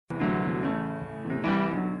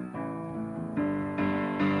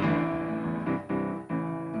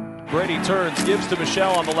Brady turns, gives to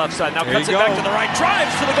Michelle on the left side. Now cuts it back to the right,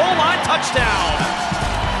 drives to the goal line, touchdown.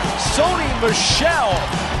 Sony Michel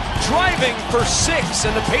driving for 6,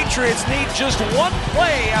 and the Patriots need just one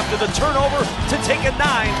play after the turnover to take a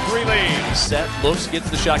 9-3 lead. Set, looks, gets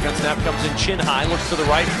the shotgun snap, comes in chin high, looks to the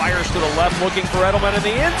right, fires to the left, looking for Edelman in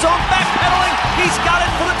the end zone, backpedaling, he's got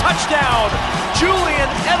it for the touchdown. Julian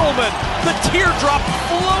Edelman, the teardrop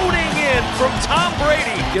floating in from Tom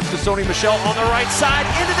Brady. Gives to Sony Michel on the right side,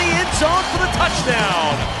 into the end zone for the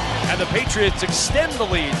touchdown. And the Patriots extend the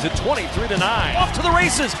lead to 23-9. Off to the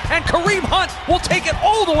races, and Kareem Hunt will take it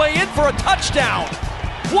all the way in for a touchdown.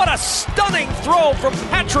 What a stunning throw from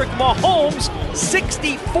Patrick Mahomes,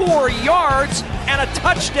 64 yards and a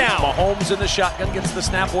touchdown. Mahomes in the shotgun, gets the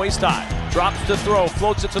snap waist high, drops to throw,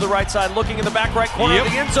 floats it to the right side, looking in the back right corner of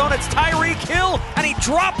the end zone. It's Tyreek Hill, and he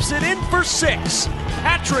drops it in for 6.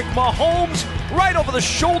 Patrick Mahomes right over the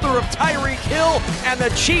shoulder of Tyreek Hill, and the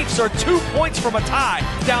Chiefs are 2 points from a tie,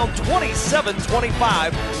 down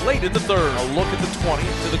 27-25 late in the third. A look at the 20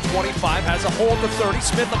 to the 25, has a hole at the 30.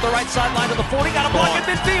 Smith at the right sideline to the 40, got a block at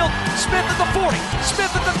midfield. Smith at the 40, Smith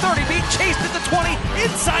at the 30, being chased at the 20,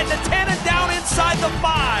 inside the 10 and down inside the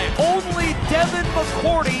 5. Only Devin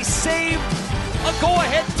McCourty saved a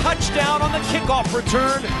go-ahead touchdown on the kickoff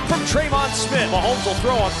return from Trayvon Smith. Mahomes will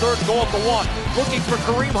throw on third goal at the 1. Looking for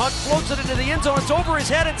Kareem Hunt, floats it into the end zone. It's over his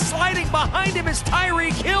head, and sliding behind him is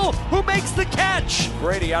Tyreek Hill, who makes the catch.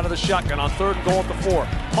 Brady out of the shotgun on third and goal at the 4.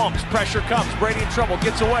 Pumps, pressure comes. Brady in trouble,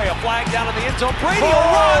 gets away. A flag down in the end zone. Brady will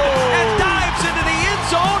run and dives into the end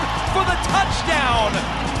zone for the touchdown.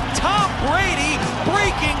 Tom Brady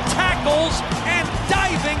breaking tackles and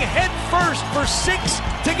diving head first for 6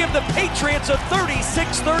 to give the Patriots a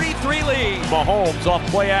 36-33 lead. Mahomes off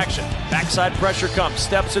play action. Backside pressure comes.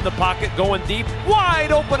 Steps in the pocket, going deep.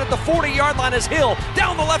 Wide open at the 40-yard line is Hill.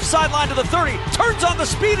 Down the left sideline to the 30. Turns on the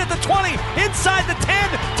speed at the 20. Inside the 10.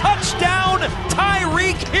 Touchdown,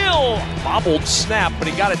 Tyreek Hill. Bobbled snap, but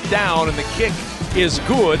he got it down, and the kick is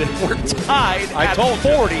good. We're tied at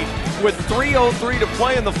 40 with 3:03 to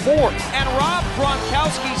play in the fourth. And Rob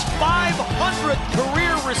Gronkowski's 500th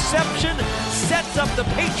career reception sets up the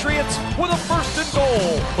Patriots with a first and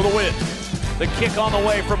goal for the win. The kick on the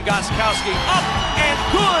way from Gostkowski, up and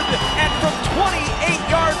good, and from 28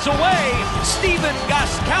 yards away, Stephen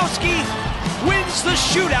Gostkowski wins the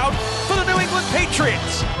shootout for the New England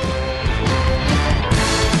Patriots.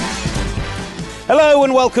 Hello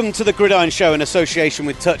and welcome to the Gridiron Show in association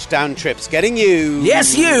with Touchdown Trips, getting you,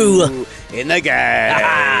 yes, you, in the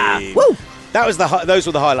game. Woo. Those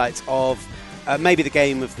were the highlights of maybe the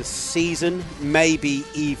game of the season, maybe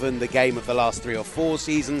even the game of the last 3 or 4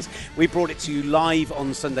 seasons. We brought it to you live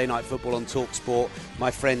on Sunday Night Football on TalkSport,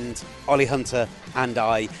 my friend Ollie Hunter and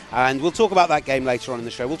I, and we'll talk about that game later on in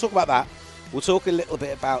the show. We'll talk about that. We'll talk a little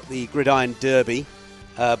bit about the Gridiron Derby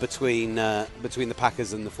between the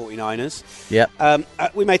Packers and the 49ers.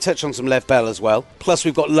 Yep. We may touch on some Lev Bell as well. Plus,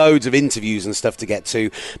 we've got loads of interviews and stuff to get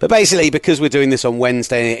to. But basically, because we're doing this on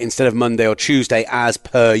Wednesday instead of Monday or Tuesday, as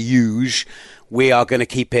per usual, we are going to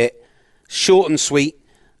keep it short and sweet.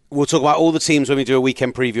 We'll talk about all the teams when we do a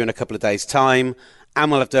weekend preview in a couple of days' time.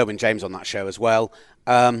 And we'll have Derwin James on that show as well.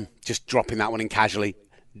 Just dropping that one in casually.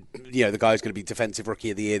 You know, the guy's going to be Defensive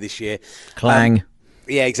Rookie of the Year this year. Clang.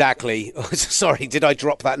 Yeah, exactly. Sorry, did I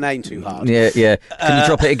drop that name too hard? Yeah. Can you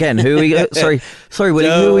drop it again? Who we? Sorry, Willie.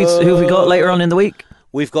 Who have we got later on in the week?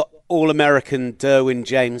 We've got All-American Derwin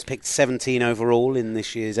James, picked 17 overall in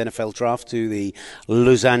this year's NFL draft to the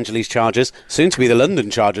Los Angeles Chargers, soon to be the London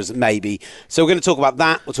Chargers, maybe. So we're going to talk about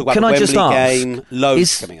that. We'll talk about the Wembley game.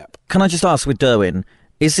 Loads coming up. Can I just ask with Derwin,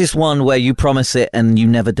 is this one where you promise it and you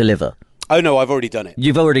never deliver? Oh, no, I've already done it.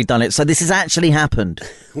 You've already done it. So this has actually happened.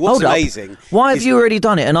 What's amazing... Why have you already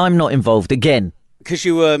done it and I'm not involved again? Because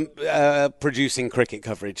you were producing cricket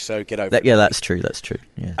coverage, so get over it. Yeah, that's true.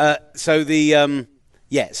 Yeah.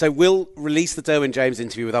 So we'll release the Derwin James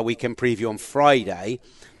interview with our weekend preview on Friday.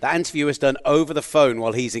 That interview is done over the phone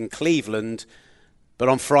while he's in Cleveland, but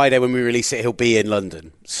on Friday when we release it, he'll be in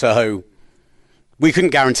London. So we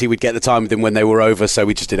couldn't guarantee we'd get the time with him when they were over, so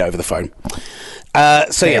we just did it over the phone.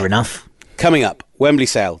 Fair enough. Coming up, Wembley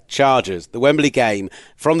Sale, Chargers, the Wembley game.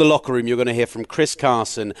 From the locker room, you're going to hear from Chris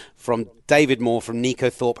Carson, from David Moore, from Nico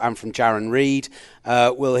Thorpe, and from Jaron Reed.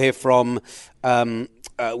 We'll hear from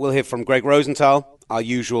Greg Rosenthal, our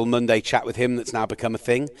usual Monday chat with him that's now become a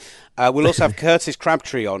thing. We'll also have Curtis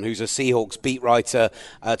Crabtree on, who's a Seahawks beat writer,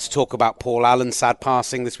 to talk about Paul Allen's sad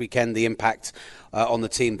passing this weekend, the impact on the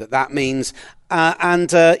team that means. We'll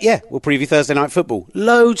preview Thursday Night Football.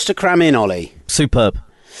 Loads to cram in, Ollie. Superb.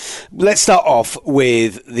 Let's start off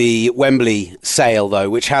with the Wembley sale, though,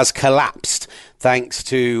 which has collapsed thanks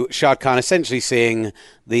to Shad Khan essentially seeing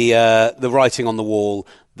the writing on the wall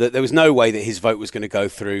that there was no way that his vote was going to go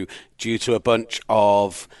through due to a bunch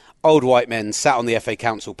of old white men sat on the FA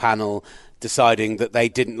Council panel deciding that they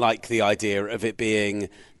didn't like the idea of it being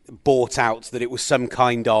bought out, that it was some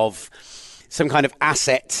kind of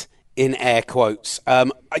asset in air quotes.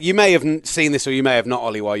 You may have seen this or you may have not,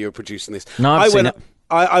 Ollie, while you were producing this. No, I've seen it.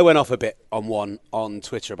 I went off a bit on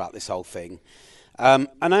Twitter about this whole thing. And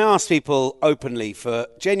I asked people openly for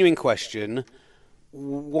genuine question,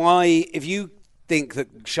 why, if you think that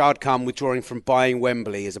Shad Khan withdrawing from buying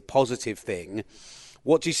Wembley is a positive thing,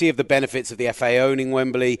 what do you see of the benefits of the FA owning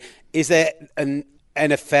Wembley? Is there an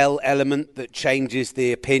NFL element that changes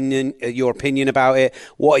the opinion, your opinion about it?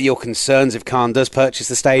 What are your concerns if Khan does purchase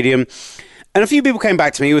the stadium? And a few people came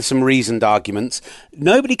back to me with some reasoned arguments.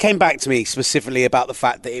 Nobody came back to me specifically about the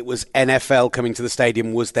fact that it was NFL coming to the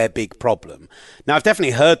stadium was their big problem. Now, I've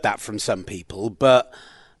definitely heard that from some people, but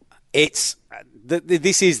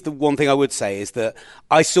this is the one thing I would say is that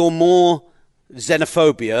I saw more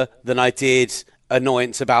xenophobia than I did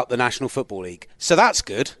annoyance about the National Football League. So that's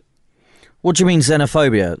good. What do you mean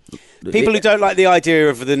xenophobia? People who don't like the idea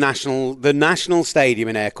of the national stadium,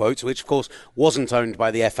 in air quotes, which of course wasn't owned by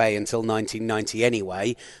the FA until 1990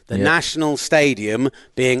 anyway, the national stadium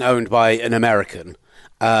being owned by an American.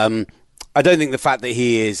 I don't think the fact that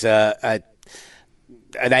he is an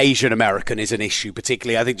Asian American is an issue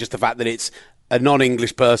particularly. I think just the fact that it's a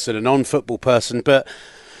non-English person, a non-football person, but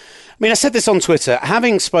I mean, I said this on Twitter,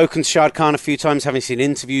 having spoken to Shad Khan a few times, having seen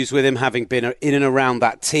interviews with him, having been in and around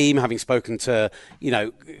that team, having spoken to,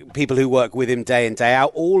 people who work with him day in, day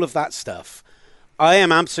out, all of that stuff, I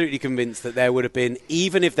am absolutely convinced that there would have been,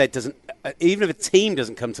 even if a team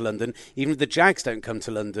doesn't come to London, even if the Jags don't come to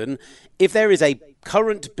London, if there is a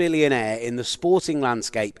current billionaire in the sporting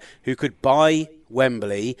landscape who could buy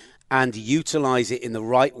Wembley and utilise it in the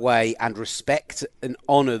right way and respect and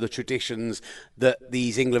honour the traditions that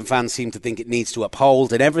these England fans seem to think it needs to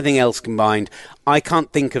uphold and everything else combined, I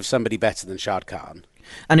can't think of somebody better than Shad Khan.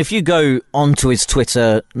 And if you go onto his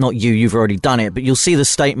Twitter, not you've already done it, but you'll see the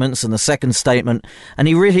statements and the second statement, and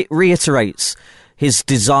he really reiterates his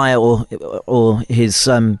desire or his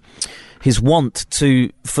want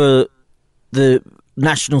for the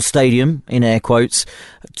national stadium, in air quotes,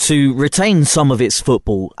 to retain some of its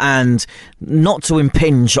football and not to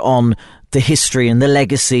impinge on the history and the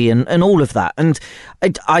legacy and all of that. And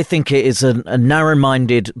I think it is a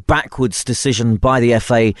narrow-minded, backwards decision by the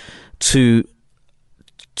FA to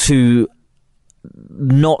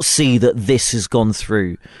not see that this has gone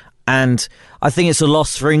through. And I think it's a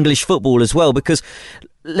loss for English football as well, because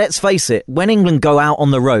let's face it, when England go out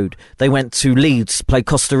on the road, they went to Leeds, played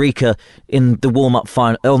Costa Rica in the warm-up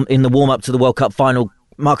final, in the warm-up to the World Cup final.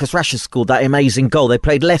 Marcus Rashford scored that amazing goal. They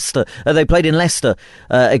played Leicester. They played in Leicester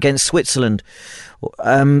against Switzerland.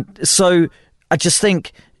 So I just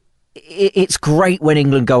think it's great when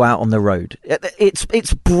England go out on the road.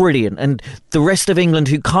 It's brilliant, and the rest of England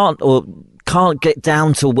who can't get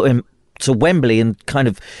down to Wembley and kind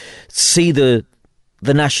of see the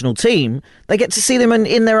national team, they get to see them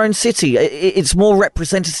in their own city. It's more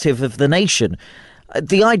representative of the nation.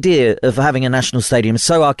 The idea of having a national stadium is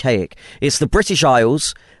so archaic. It's the British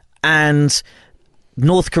Isles and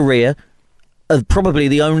North Korea are probably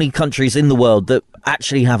the only countries in the world that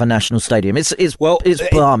actually have a national stadium. It's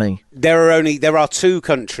balmy. There are two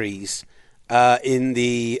countries in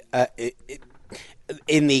the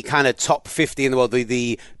kind of top 50 in the world,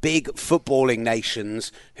 the big footballing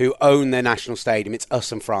nations who own their national stadium. It's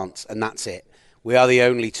us and France, and that's it. We are the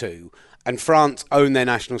only two. And France own their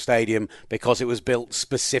national stadium because it was built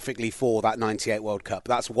specifically for that 98 World Cup.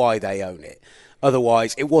 That's why they own it.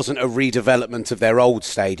 Otherwise, it wasn't a redevelopment of their old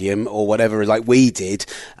stadium or whatever, like we did.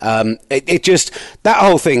 It just, that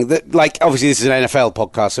whole thing, that, like, obviously this is an NFL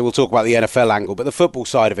podcast, so we'll talk about the NFL angle, but the football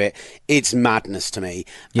side of it, it's madness to me.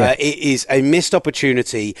 Yeah. It is a missed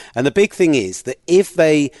opportunity. And the big thing is that if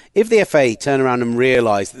the FA turn around and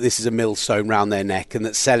realise that this is a millstone round their neck and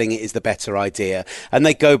that selling it is the better idea, and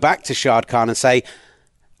they go back to Shad Khan and say,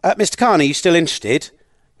 Mr. Khan, are you still interested?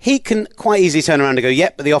 He can quite easily turn around and go,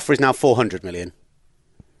 yep, but the offer is now 400 million.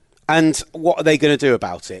 And what are they going to do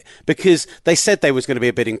about it? Because they said there was going to be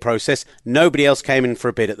a bidding process. Nobody else came in for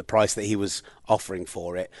a bid at the price that he was offering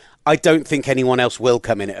for it. I don't think anyone else will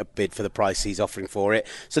come in at a bid for the price he's offering for it.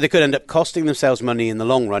 So they could end up costing themselves money in the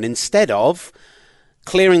long run instead of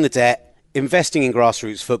clearing the debt, investing in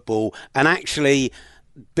grassroots football, and actually,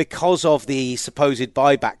 because of the supposed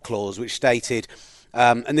buyback clause, which stated...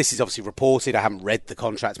 and this is obviously reported, I haven't read the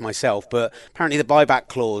contract myself, but apparently the buyback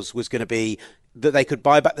clause was going to be that they could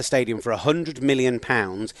buy back the stadium for £100 million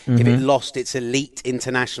if it lost its elite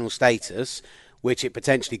international status, which it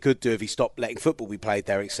potentially could do if he stopped letting football be played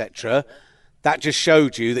there, etc. That just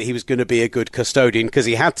showed you that he was going to be a good custodian, because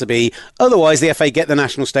he had to be. Otherwise, the FA get the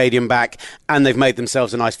national stadium back and they've made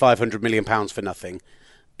themselves a nice £500 million for nothing.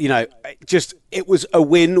 You know, it was a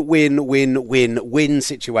win-win-win-win-win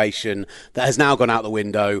situation that has now gone out the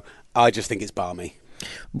window. I just think it's balmy.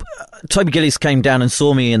 Toby Gillies came down and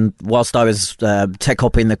saw me whilst I was tech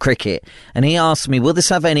hopping the cricket, and he asked me, will this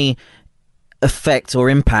have any effect or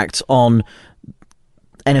impact on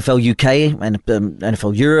NFL UK and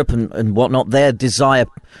NFL Europe and whatnot, their desire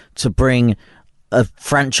to bring a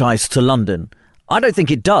franchise to London? I don't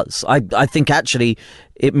think it does. I think actually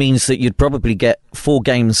it means that you'd probably get 4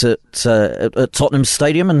 games at Tottenham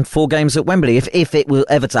Stadium and 4 games at Wembley, if it were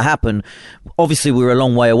ever to happen. Obviously, we're a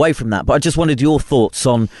long way away from that, but I just wanted your thoughts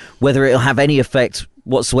on whether it'll have any effect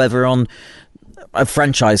whatsoever on a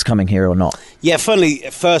franchise coming here or not. Yeah, funnily,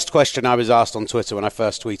 first question I was asked on Twitter when I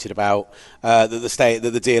first tweeted about that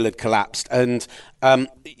the deal had collapsed, and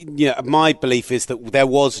my belief is that there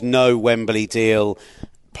was no Wembley deal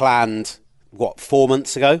planned. 4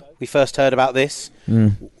 months ago we first heard about this,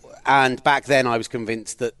 and back then I was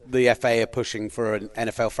convinced that the FA are pushing for an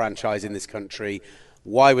NFL franchise in this country.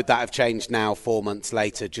 Why would that have changed now 4 months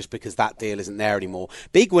later, just because that deal isn't there anymore?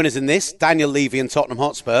 Big winners in this, Daniel Levy and Tottenham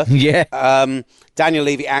Hotspur. Yeah. Daniel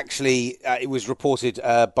Levy actually, it was reported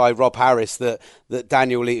by Rob Harris that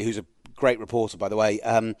Daniel Levy, who's a great reporter by the way,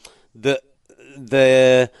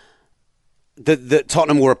 that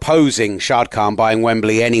Tottenham were opposing Shad Khan buying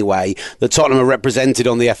Wembley anyway, that Tottenham are represented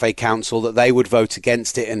on the FA Council, that they would vote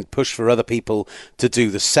against it and push for other people to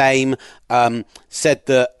do the same. Said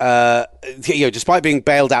that despite being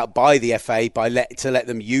bailed out by the FA to let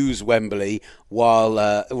them use Wembley while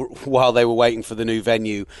they were waiting for the new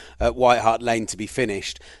venue at White Hart Lane to be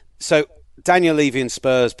finished. So Daniel Levy and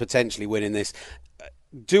Spurs potentially winning this.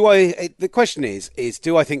 The question is,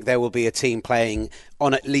 do I think there will be a team playing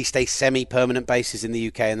on at least a semi-permanent basis in the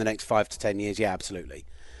UK in the next 5 to 10 years? Yeah, absolutely.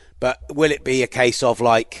 But will it be a case of,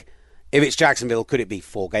 like, if it's Jacksonville, could it be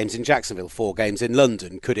 4 games in Jacksonville, 4 games in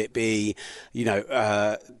London? Could it be,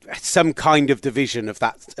 some kind of division of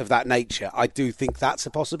that nature? I do think that's a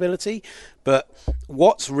possibility. But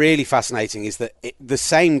what's really fascinating is that the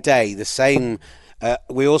same day,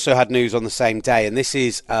 we also had news on the same day, and this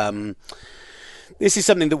is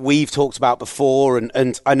something that we've talked about before,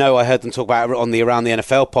 and I know I heard them talk about it on the Around the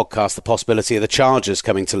NFL podcast, the possibility of the Chargers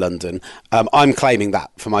coming to London. I'm claiming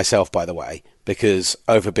that for myself, by the way, because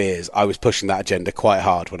over beers, I was pushing that agenda quite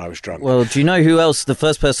hard when I was drunk. Well, do you know who else, the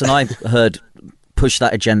first person I heard push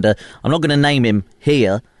that agenda? I'm not going to name him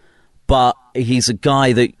here, but he's a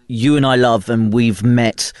guy that you and I love, and we've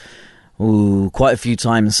met quite a few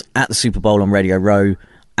times at the Super Bowl on Radio Row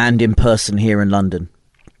and in person here in London.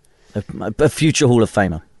 A future Hall of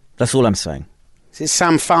Famer. That's all I'm saying. Is it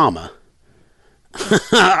Sam Farmer?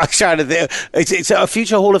 It's a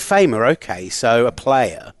future Hall of Famer. Okay, so a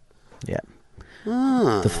player. Yeah.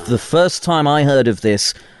 The first time I heard of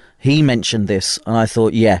this, he mentioned this, and I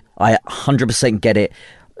thought, yeah, I 100% get it.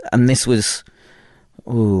 And this was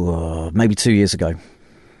maybe 2 years ago.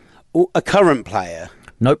 A current player?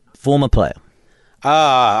 Nope, former player.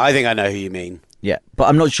 I think I know who you mean. Yeah, but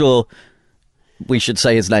I'm not sure we should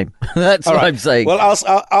say his name. That's all what I'm saying. Well,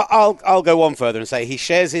 I'll go one further and say he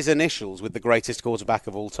shares his initials with the greatest quarterback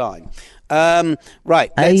of all time.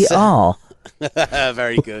 Right. AR.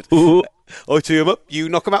 Very good. I tee him up, you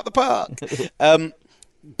knock him out the park.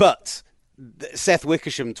 But Seth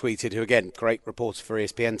Wickersham tweeted, who again, great reporter for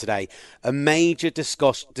ESPN today, a major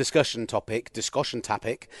discussion topic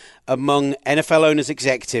among NFL owners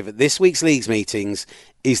executive at this week's leagues meetings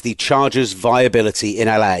is the Chargers' viability in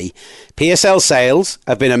LA. PSL sales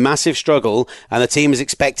have been a massive struggle, and the team is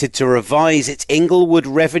expected to revise its Inglewood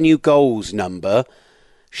revenue goals number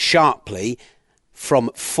sharply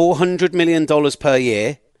from $400 million per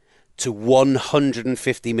year to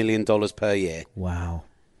 $150 million per year. Wow.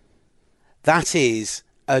 That is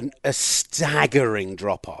a staggering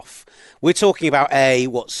drop-off. We're talking about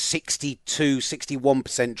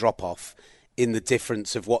 61% drop-off in the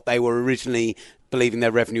difference of what they were originally believing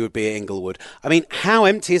their revenue would be at Inglewood. I mean, how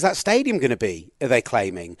empty is that stadium going to be, are they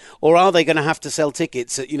claiming? Or are they going to have to sell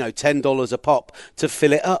tickets at, $10 a pop to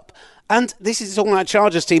fill it up? And this is talking about a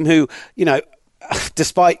Chargers team who,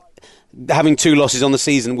 despite having 2 losses on the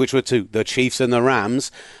season, which were to the Chiefs and the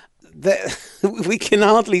Rams, we can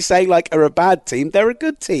hardly say are a bad team. They're a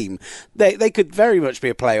good team. They could very much be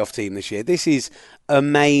a playoff team this year. This is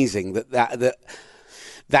amazing that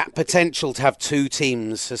that potential to have two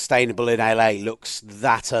teams sustainable in LA looks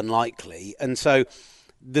that unlikely. And so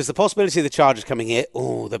there's the possibility of the Chargers coming here.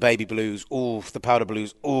 Oh, the Baby Blues. Oh, the Powder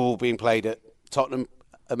Blues. Oh, being played at Tottenham.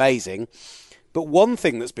 Amazing. But one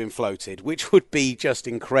thing that's been floated, which would be just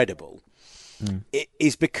incredible, it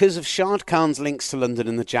is because of Shad Khan's links to London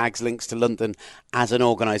and the Jags' links to London as an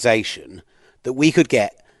organisation, that we could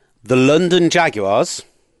get the London Jaguars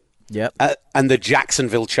and the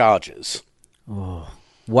Jacksonville Chargers. Oh,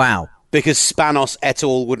 wow. Because Spanos et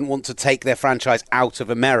al. Wouldn't want to take their franchise out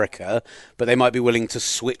of America, but they might be willing to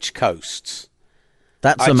switch coasts.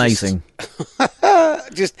 That's amazing.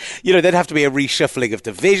 Just, there'd have to be a reshuffling of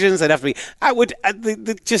divisions. There'd have to be...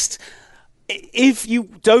 If you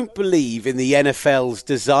don't believe in the NFL's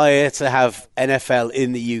desire to have NFL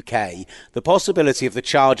in the UK, the possibility of the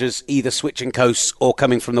Chargers either switching coasts or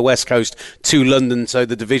coming from the West Coast to London so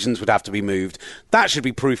the divisions would have to be moved, that should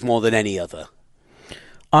be proof more than any other.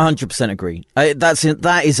 I 100% agree.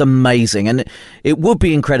 That is amazing. And it would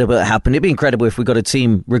be incredible if it happened. It'd be incredible if we got a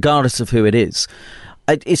team, regardless of who it is.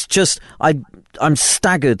 It's just, I'm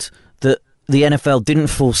staggered that the NFL didn't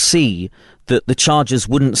foresee that the Chargers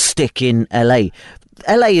wouldn't stick in LA.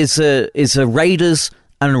 LA is a Raiders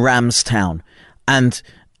and Rams town. And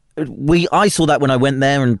I saw that when I went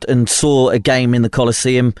there and saw a game in the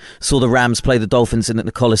Coliseum, saw the Rams play the Dolphins in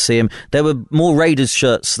the Coliseum. There were more Raiders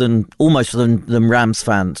shirts than Rams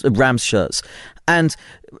shirts. And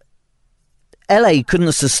LA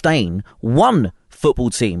couldn't sustain one football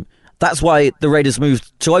team. That's why the Raiders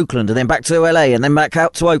moved to Oakland and then back to LA and then back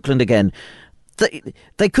out to Oakland again.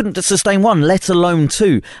 They couldn't sustain one, let alone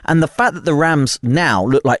two. And the fact that the Rams now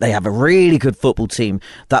look like they have a really good football team,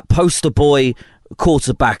 that poster boy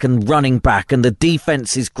quarterback and running back, and the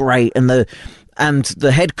defense is great, and the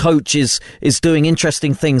head coach is doing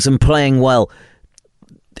interesting things and playing well.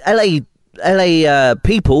 LA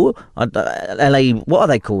people, LA, what are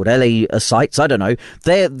they called? LA sites? I don't know.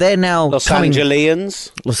 They're now Los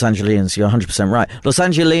Angeles. You're 100% right. Los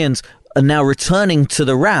Angeles are now returning to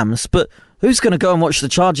the Rams, but who's going to go and watch the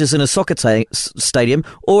Chargers in a soccer stadium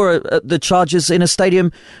or the Chargers in a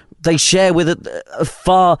stadium they share with a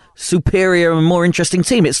far superior and more interesting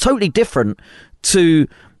team? It's totally different to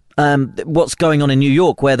what's going on in New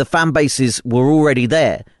York, where the fan bases were already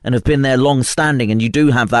there and have been there long standing, and you do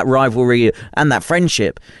have that rivalry and that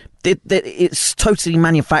friendship. It's totally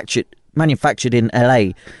manufactured in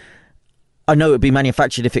LA. I know it would be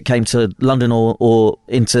manufactured if it came to London or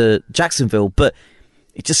into Jacksonville, but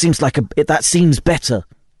it just seems like that seems better.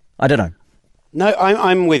 I don't know. No,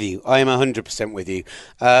 I'm with you. I am 100% with you.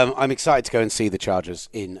 I'm excited to go and see the Chargers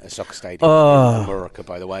in a soccer stadium in America,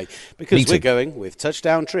 by the way, because we're going with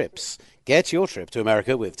Touchdown Trips. Get your trip to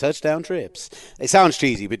America with Touchdown Trips. It sounds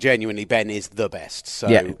cheesy, but genuinely, Ben is the best. So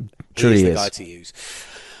he's the guy to use.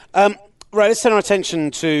 Right, let's turn our attention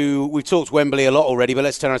to... We've talked Wembley a lot already, but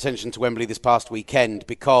let's turn our attention to Wembley this past weekend,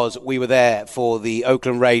 because we were there for the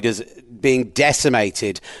Oakland Raiders being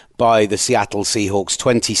decimated by the Seattle Seahawks,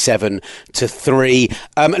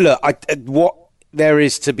 27-3. Look, what there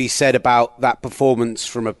is to be said about that performance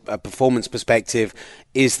from a performance perspective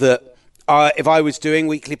is that if I was doing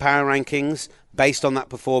weekly power rankings... Based on that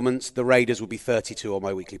performance, the Raiders would be 32 on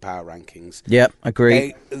my weekly power rankings. Yep,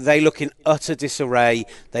 agree. They look in utter disarray.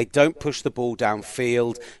 They don't push the ball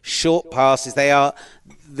downfield. Short passes. They are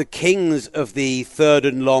the kings of the third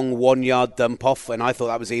and long 1 yard dump off, and I thought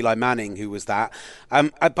that was Eli Manning who was that.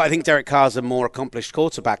 But I think Derek Carr's a more accomplished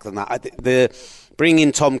quarterback than that. Bringing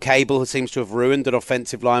in Tom Cable, who seems to have ruined an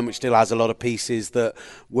offensive line, which still has a lot of pieces that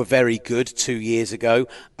were very good 2 years ago.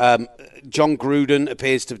 John Gruden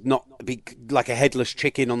appears to not be like a headless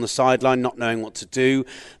chicken on the sideline, not knowing what to do.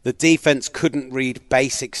 The defense couldn't read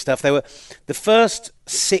basic stuff. They were the first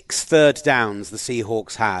 6 third downs the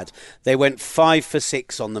Seahawks had. They went 5 for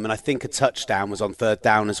 6 on them, and I think a touchdown was on third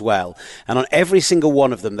down as well. And on every single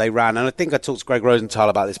one of them, they ran. And I think I talked to Greg Rosenthal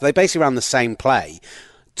about this, but they basically ran the same play.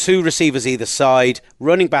 2 receivers either side,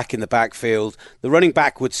 running back in the backfield. The running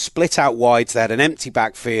back would split out wide, so they had an empty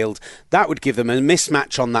backfield. That would give them a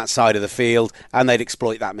mismatch on that side of the field, and they'd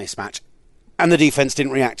exploit that mismatch. And the defense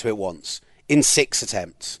didn't react to it once, in 6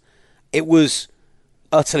 attempts. It was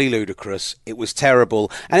utterly ludicrous. It was terrible.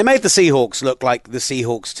 And it made the Seahawks look like the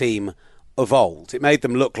Seahawks team of old. It made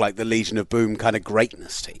them look like the Legion of Boom kind of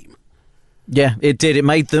greatness team. Yeah, it did. It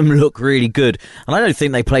made them look really good. And I don't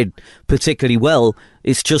think they played particularly well.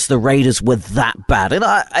 It's just the Raiders were that bad. And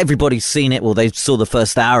everybody's seen it. Well, they saw the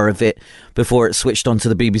first hour of it before it switched onto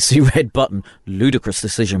the BBC Red button. Ludicrous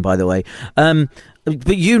decision, by the way.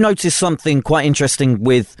 But you noticed something quite interesting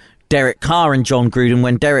with Derek Carr and John Gruden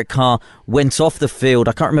when Derek Carr went off the field.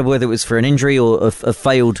 I can't remember whether it was for an injury or a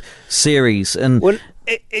failed series. And well,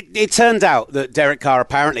 it turned out that Derek Carr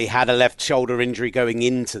apparently had a left shoulder injury going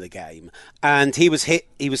into the game, and he was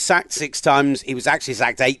sacked 6 times. He was actually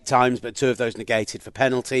sacked 8 times, but 2 of those negated for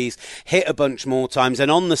penalties. Hit a bunch more times, and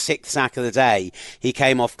on the 6th sack of the day, he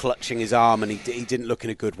came off clutching his arm, and he didn't look in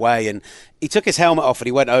a good way. And he took his helmet off, and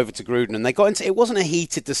he went over to Gruden, and they got into. It wasn't a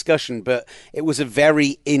heated discussion, but it was a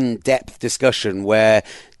very in-depth discussion where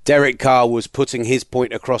Derek Carr was putting his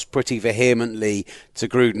point across pretty vehemently to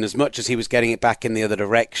Gruden as much as he was getting it back in the other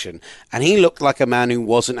direction. And he looked like a man who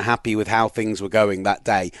wasn't happy with how things were going that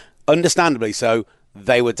day. Understandably so.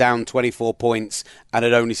 They were down 24 points and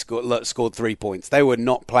had only scored 3 points. They were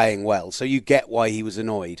not playing well. So you get why he was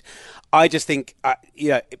annoyed. I just think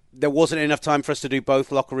there wasn't enough time for us to do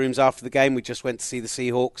both locker rooms after the game. We just went to see the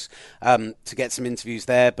Seahawks to get some interviews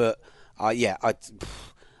there. But I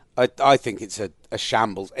think it's a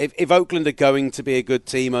shambles. If Oakland are going to be a good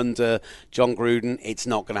team under John Gruden, it's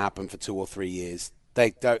not going to happen for 2 or 3 years.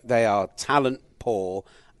 They are talent poor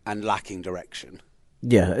and lacking direction.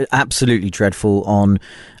 Yeah, absolutely dreadful on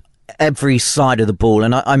every side of the ball.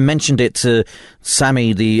 And I mentioned it to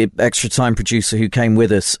Sammy, the extra time producer who came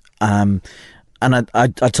with us. And I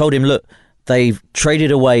told him, look, they've traded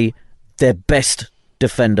away their best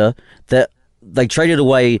defender. They traded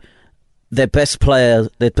away their best player,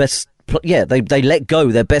 they let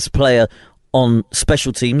go their best player on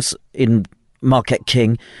special teams in Marquette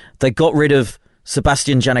King. They got rid of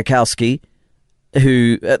Sebastian Janikowski,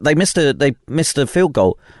 who they missed a field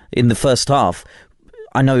goal in the first half.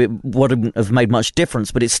 I know it wouldn't have made much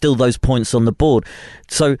difference, but it's still those points on the board.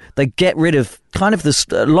 So they get rid of kind of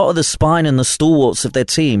a lot of the spine and the stalwarts of their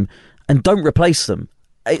team and don't replace them.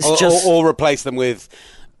 Or replace them with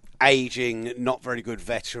aging, not very good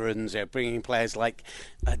veterans, bringing players like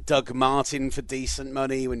Doug Martin for decent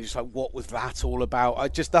money when you're just like, what was that all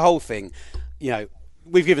about? Just the whole thing,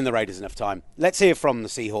 we've given the Raiders enough time. Let's hear from the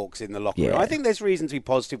Seahawks in the locker room. I think there's reason to be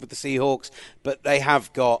positive with the Seahawks, but they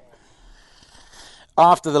have got,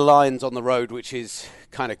 after the Lions on the road, which is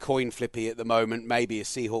kind of coin flippy at the moment, maybe a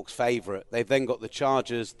Seahawks favourite. They've then got the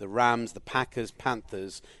Chargers, the Rams, the Packers,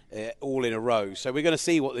 Panthers, all in a row. So we're going to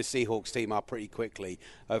see what this Seahawks team are pretty quickly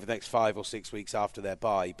over the next 5 or 6 weeks after their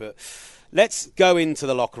bye. But let's go into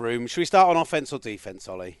the locker room. Should we start on offence or defence,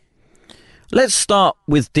 Ollie? Let's start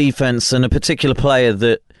with defence and a particular player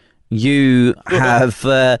that you have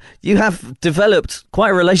developed quite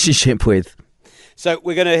a relationship with. So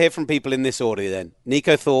we're going to hear from people in this order then.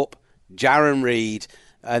 Nico Thorpe, Jaron Reed,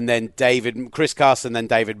 and then Chris Carson, then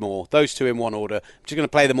David Moore. Those 2 in one order. I'm just going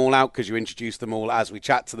to play them all out because you introduced them all as we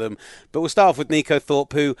chat to them. But we'll start off with Nico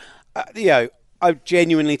Thorpe, who, I'm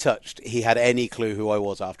genuinely touched he had any clue who I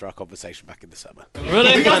was after our conversation back in the summer.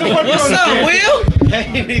 Really? What's up, Will?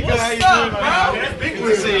 Hey, Nico, what's up, bro? Big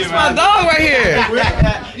to see you, man. My dog right here.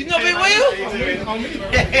 You know Big Will? We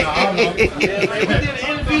did an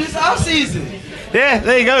interview this offseason. Yeah,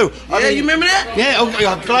 there you go. You remember that? Yeah,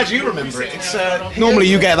 I'm glad you remember it. It's normally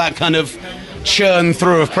you get that kind of churn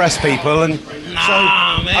through of press people, and man.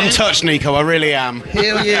 I'm touched, Nico. I really am.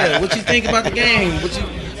 Hell yeah. What you think about the game?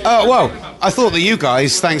 Well, I thought that you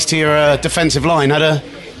guys, thanks to your defensive line, had a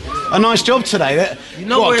nice job today.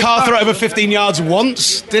 Carr threw it over 15 yards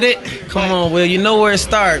once, did it? Come on, Will. You know where it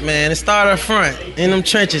started, man. It started up front, in them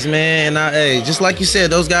trenches, man. And just like you said,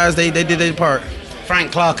 those guys, they did their part.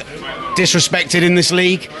 Frank Clark disrespected in this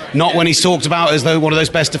league, not when he's talked about as though one of those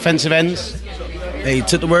best defensive ends. Hey, he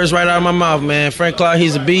took the words right out of my mouth, man. Frank Clark,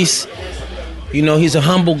 he's a beast. He's a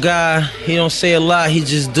humble guy. He don't say a lot. He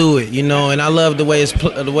just do it, And I love the way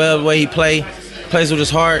he plays with his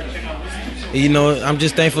heart. I'm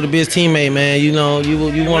just thankful to be his teammate, man. You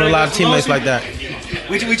want a lot of teammates like that.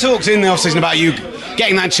 We talked in the offseason about you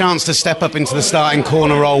getting that chance to step up into the starting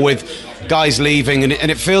corner role with guys leaving, and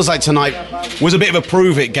it feels like tonight was a bit of a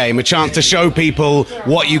prove-it game, a chance to show people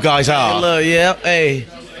what you guys are. Hey,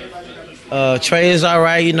 Trey is all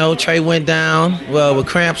right, Trey went down, with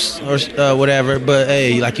cramps or whatever, but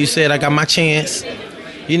hey, like you said, I got my chance.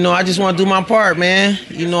 I just want to do my part, man.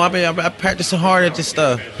 I practicing hard at this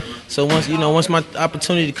stuff. So once my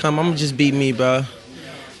opportunity come, I'm gonna just beat me, bro.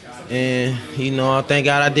 And thank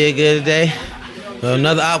God I did good today.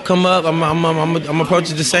 Another outcome up, I'm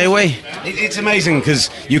approaching the same way. It's amazing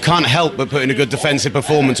because you can't help but put in a good defensive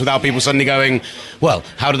performance without people suddenly going, well,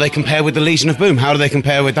 how do they compare with the Legion of Boom? How do they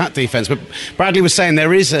compare with that defense? But Bradley was saying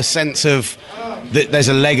there is a sense of that there's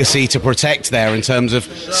a legacy to protect there in terms of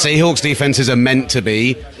Seahawks defenses are meant to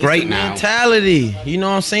be great now. Mentality, you know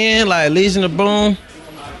what I'm saying? Like Legion of Boom.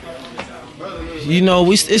 You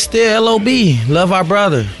know, it's still LOB, love our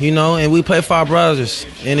brother, you know, and we play for our brothers.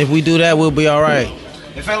 And if we do that, we'll be all right.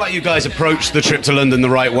 It felt like you guys approached the trip to London the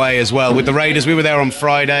right way as well. With the Raiders, we were there on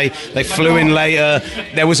Friday. They flew in later.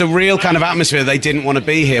 There was a real kind of atmosphere. They didn't want to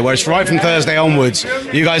be here. Whereas right from Thursday onwards,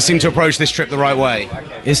 you guys seem to approach this trip the right way.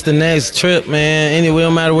 It's the next trip, man. Anyway,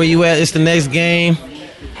 no matter where you at, it's the next game.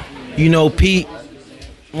 You know, Pete,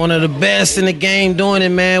 one of the best in the game doing it,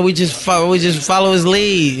 man. We just follow his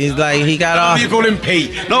lead. It's like he got off. You call him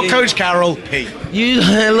Pete, not Coach Carroll, Pete. You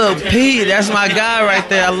look, Pete, that's my guy right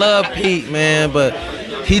there. I love Pete, man, but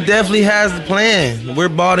he definitely has the plan. We're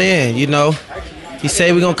bought in, you know. He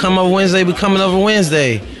said we're gonna come over Wednesday. We're coming over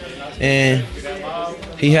Wednesday, and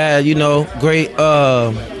he had, you know, great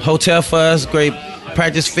hotel for us, great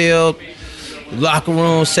practice field, locker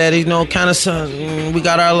room set. You know, kind of we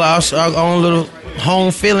got our own little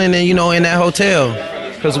home feeling, and you know, in that hotel,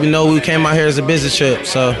 because we know we came out here as a business trip.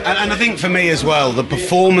 So, and I think for me as well, the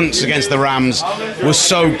performance against the Rams was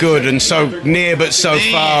so good and so near but so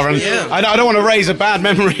far. And yeah. I don't want to raise a bad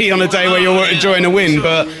memory on a day where you're enjoying a win,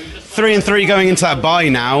 but 3-3 going into that bye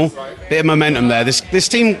now, bit of momentum there. This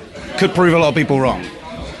team could prove a lot of people wrong.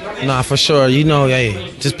 Nah, for sure. You know,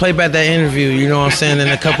 hey, just play back that interview. You know what I'm saying, in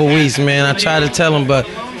a couple weeks, man. I try to tell them, but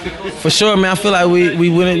for sure, man, I feel like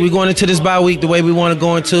we going into this bye week the way we want to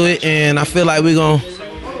go into it, and I feel like we're gonna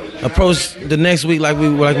approach the next week like we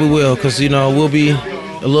will, because you know we'll be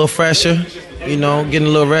a little fresher, you know, getting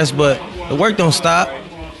a little rest, but the work don't stop.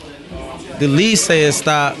 The lead says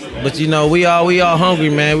stop, but you know we all hungry,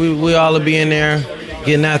 man. We all will be in there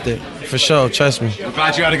getting after it, for sure. Trust me. I'm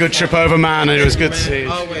glad you had a good trip over, man, and it was good to see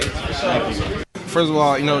you. Always, for sure. First of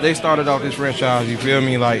all, you know, they started off this franchise, you feel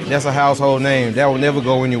me? Like, that's a household name. That will never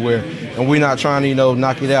go anywhere. And we're not trying to, you know,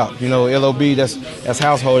 knock it out. You know, LOB, that's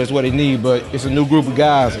household, that's what they need. But it's a new group of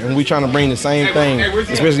guys, and we're trying to bring the same thing,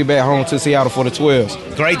 especially back home to Seattle for the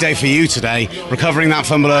 12s. Great day for you today. Recovering that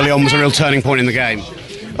fumble early on was a real turning point in the game.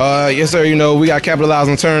 Yes, sir. You know, we got capitalized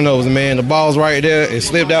on turnovers, man. The ball's right there. It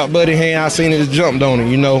slipped out Buddy hand. I seen it, just jumped on it,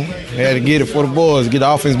 you know. Had to get it for the boys, get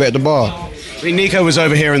the offense back the ball. I mean, Nico was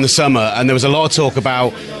over here in the summer, and there was a lot of talk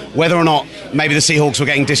about whether or not maybe the Seahawks were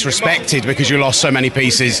getting disrespected because you lost so many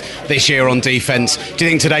pieces this year on defense. Do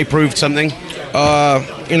you think today proved something?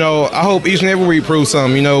 You know, I hope each and every week proves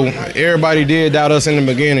something. You know, everybody did doubt us in the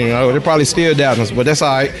beginning. You know, they're probably still doubting us, but that's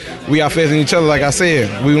all right. We got faith in each other, like I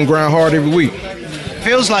said. We're going to grind hard every week.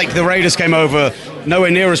 Feels like the Raiders came over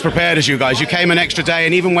nowhere near as prepared as you guys. You came an extra day,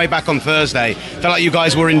 and even way back on Thursday, felt like you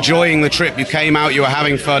guys were enjoying the trip. You came out, you were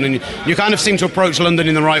having fun, and you kind of seemed to approach London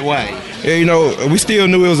in the right way. Yeah, you know, we still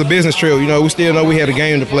knew it was a business trip. You know, we still know we had a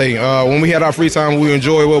game to play. When we had our free time, we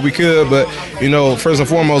enjoyed what we could, but, you know, first and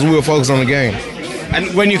foremost, we were focused on the game.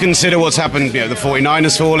 And when you consider what's happened, you know, the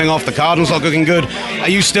 49ers falling off, the Cardinals not looking good, are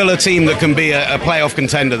you still a team that can be a playoff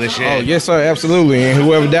contender this year? Oh, yes, sir, absolutely. And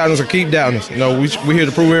whoever doubts us will keep doubting us. You know, we're here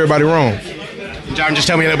to prove everybody wrong. Jaron, just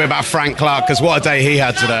tell me a little bit about Frank Clark, because what a day he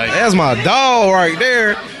had today. That's my dog right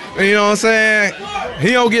there. You know what I'm saying?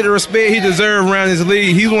 He don't get the respect he deserves around this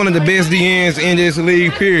league. He's one of the best DNs in this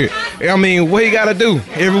league, period. I mean, what he got to do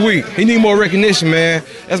every week? He need more recognition, man.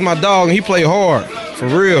 That's my dog, and he play hard, for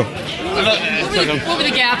real. What were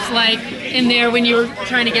the gaps like in there when you were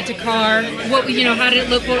trying to get to Carr? What, you know, how did it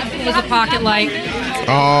look? What was the pocket like?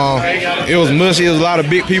 It was mushy. There was a lot of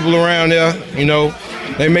big people around there, you know.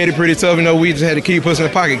 They made it pretty tough. You know, we just had to keep us in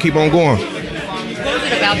the pocket, keep on going. What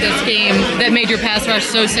was it about this game that made your pass rush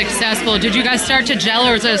so successful? Did you guys start to gel,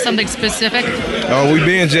 or is there something specific? We've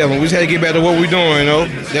been gelling. We just had to get back to what we're doing, you know.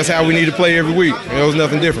 That's how we need to play every week. It was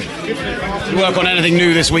nothing different. Did you work on anything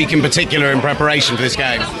new this week in particular in preparation for this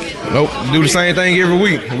game? Nope. Do the same thing every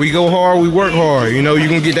week. We go hard, we work hard. You know, you're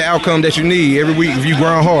going to get the outcome that you need every week if you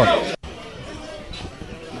grind hard.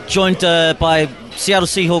 Joined by Seattle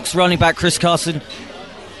Seahawks running back Chris Carson.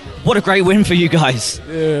 What a great win for you guys.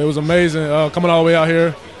 Yeah, it was amazing coming all the way out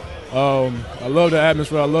here. I love the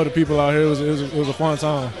atmosphere. I love the people out here. It was a fun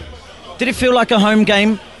time. Did it feel like a home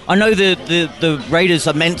game? I know the Raiders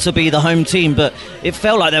are meant to be the home team, but it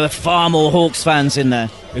felt like there were far more Hawks fans in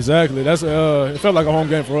there. Exactly. It felt like a home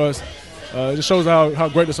game for us. It just shows how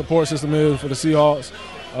great the support system is for the Seahawks.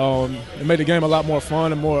 It made the game a lot more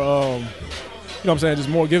fun and more, you know what I'm saying,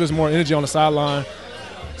 just give us more energy on the sideline.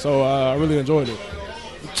 So I really enjoyed it.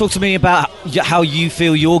 Talk to me about how you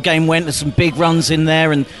feel your game went. There's some big runs in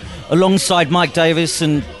there, and alongside Mike Davis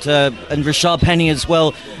and Rashard Penny as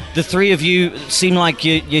well. The three of you seem like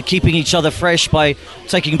you're keeping each other fresh by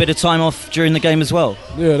taking a bit of time off during the game as well.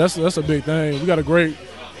 Yeah, that's a big thing. We got a great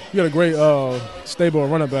stable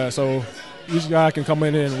running back, so each guy can come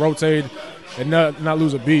in and rotate and not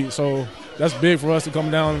lose a beat. So that's big for us to come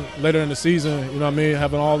down later in the season, you know what I mean,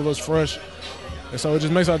 having all of us fresh. And so it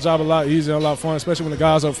just makes our job a lot easier and a lot fun, especially when the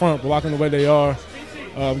guys up front blocking the way they are,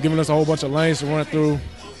 giving us a whole bunch of lanes to run through.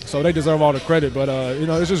 So they deserve all the credit. But,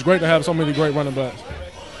 it's just great to have so many great running backs.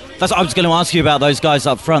 I was going to ask you about those guys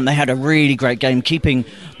up front. They had a really great game, keeping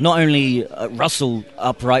not only Russell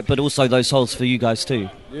upright, but also those holes for you guys too.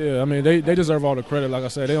 Yeah, I mean, they deserve all the credit. Like I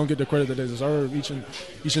said, they don't get the credit that they deserve each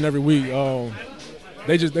and every week.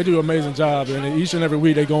 They do an amazing job, and each and every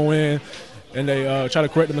week they go in and they try to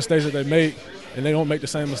correct the mistakes that they make, and they don't make the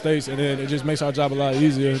same mistakes, and then it just makes our job a lot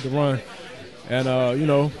easier to run. And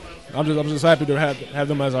I'm just happy to have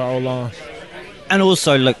them as our O-line. And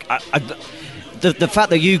also, look, the fact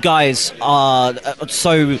that you guys are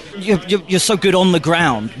you're so good on the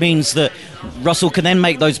ground means that Russell can then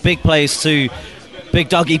make those big plays to Big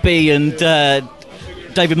Dougie B and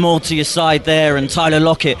David Moore to your side there, and Tyler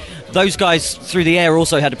Lockett. Those guys through the air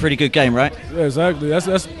also had a pretty good game, right? Yeah, exactly. That's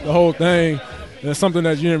the whole thing. And it's something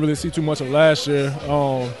that you didn't really see too much of last year.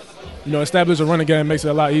 Establish a running game makes it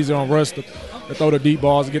a lot easier on Russ to throw the deep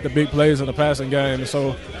balls and get the big plays in the passing game. And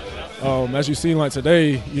so, as you've seen like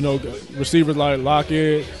today, receivers like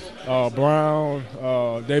Lockett, Brown,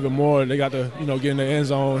 David Moore, they got to, get in the end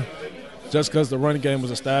zone just because the running game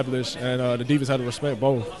was established, and the defense had to respect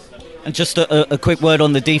both. And just a quick word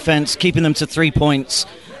on the defense, keeping them to 3 points.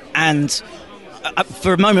 And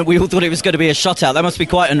for a moment, we all thought it was going to be a shutout. That must be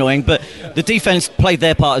quite annoying, but the defense played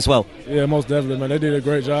their part as well. Yeah, most definitely, man. They did a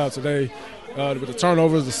great job today with the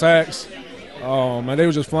turnovers, the sacks. Man, they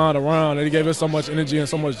were just flying around. They gave us so much energy and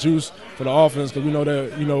so much juice for the offense because we know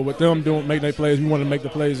that, with them making their plays, we want to make the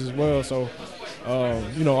plays as well. So,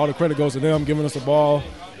 all the credit goes to them giving us the ball,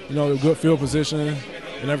 good field position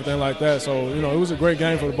and everything like that. So, it was a great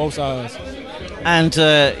game for both sides. And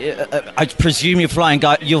I presume you're flying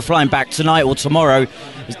back tonight or tomorrow.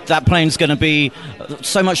 That plane's going to be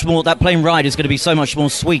so much more. That plane ride is going to be so much more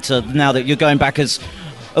sweeter now that you're going back as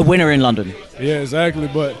a winner in London. Yeah, exactly.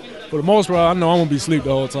 But for the most part, I know I'm going to be asleep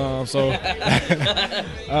the whole time. So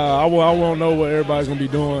I won't know what everybody's going to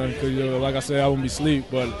be doing because, like I said, I won't be asleep.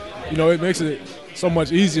 But, it makes it so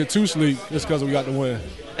much easier to sleep just because we got the win.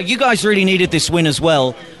 You guys really needed this win as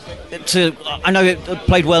well. I know it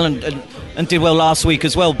played well and did well last week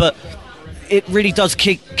as well, but it really does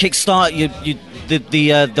kickstart you.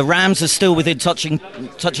 The Rams are still within touching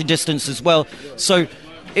distance as well. So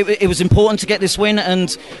it was important to get this win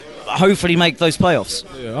and hopefully make those playoffs.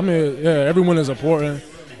 Yeah, I mean, every win is important.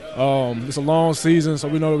 It's a long season, so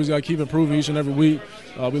we know that we got to keep improving each and every week.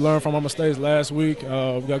 We learned from our mistakes last week. We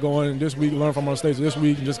got to go in this week, learn from our mistakes this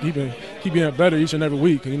week, and just keep getting better each and every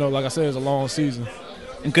week. Like I said, it's a long season.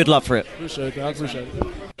 And good luck for it. Appreciate it. I appreciate it.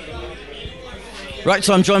 Right,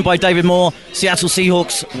 so I'm joined by David Moore, Seattle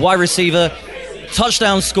Seahawks wide receiver,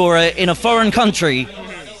 touchdown scorer in a foreign country.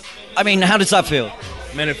 I mean, how does that feel?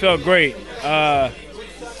 Man, it felt great.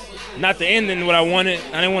 Not the ending what I wanted.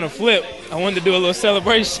 I didn't want to flip. I wanted to do a little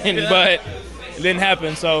celebration, but it didn't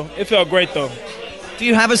happen. So it felt great, though. Do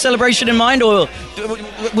you have a celebration in mind, or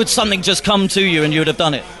would something just come to you and you would have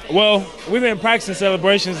done it? Well, we've been practicing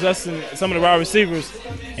celebrations, us and some of the wide receivers,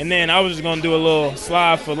 and then I was just going to do a little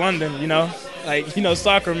slide for London,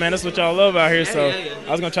 soccer, man, that's what y'all love out here, so I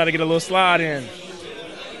was going to try to get a little slide in.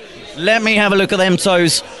 Let me have a look at them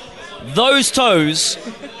toes. Those toes,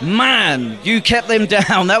 man, you kept them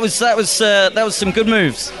down. That was some good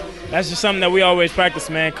moves. That's just something that we always practice,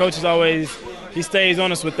 man. Coaches he stays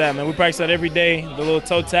on us with that, man. We practice that every day, the little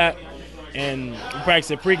toe tap, and we practice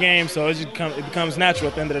it pregame, so it becomes natural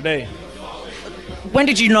at the end of the day. When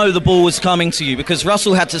did you know the ball was coming to you? Because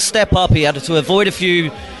Russell had to step up, he had to avoid a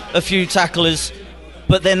few tacklers,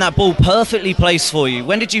 but then that ball perfectly placed for you.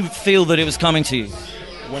 When did you feel that it was coming to you?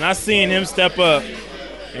 When I seen him step up,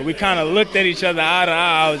 and we kind of looked at each other eye to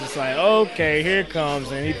eye, I was just like, okay, here it comes,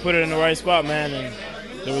 and he put it in the right spot, man, and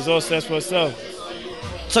the result says for itself.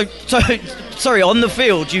 So, sorry, on the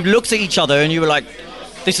field, you looked at each other and you were like,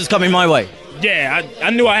 this is coming my way. Yeah, I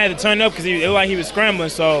knew I had to turn up because it looked like he was scrambling.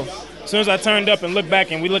 So as soon as I turned up and looked back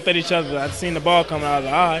and we looked at each other, I'd seen the ball coming. I was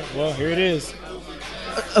like, all right, well, here it is.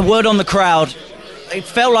 A word on the crowd. It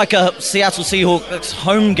felt like a Seattle Seahawks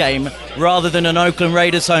home game rather than an Oakland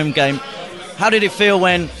Raiders home game. How did it feel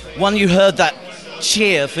when, one, you heard that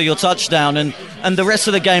cheer for your touchdown and the rest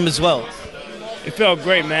of the game as well? It felt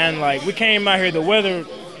great, man. Like, we came out here, the weather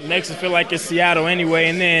makes it feel like it's Seattle anyway,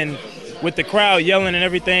 and then with the crowd yelling and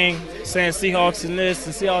everything, saying Seahawks and this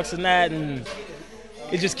and Seahawks and that, and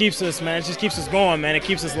it just keeps us, man. It just keeps us going, man. It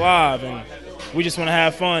keeps us live, and we just want to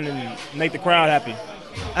have fun and make the crowd happy.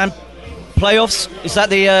 And playoffs? Is that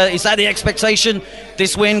the expectation?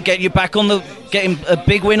 This win getting a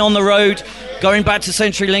big win on the road, going back to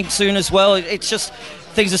CenturyLink soon as well. It's just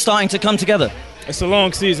things are starting to come together. It's a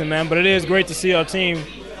long season, man, but it is great to see our team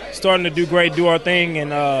starting to do great, do our thing,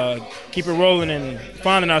 and keep it rolling and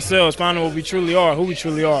finding ourselves, finding what we truly are, who we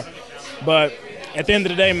truly are. But at the end of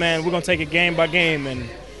the day, man, we're going to take it game by game, and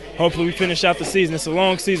hopefully we finish out the season. It's a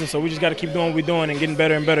long season, so we just got to keep doing what we're doing and getting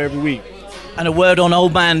better and better every week. And a word on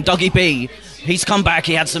old man Dougie B. He's come back.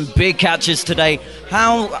 He had some big catches today.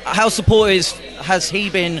 How supportive has he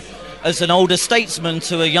been as an older statesman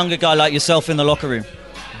to a younger guy like yourself in the locker room?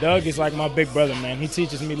 Doug is like my big brother, man. He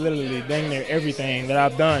teaches me literally dang near everything that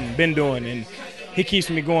I've been doing, and he keeps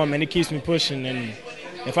me going, man. He keeps me pushing, and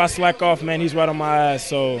if I slack off, man, he's right on my ass.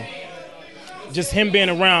 So just him being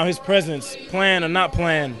around, his presence, playing or not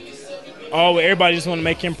playing, everybody just want to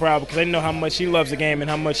make him proud because they know how much he loves the game and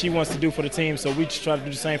how much he wants to do for the team. So we just try to do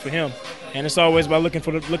the same for him, and it's always about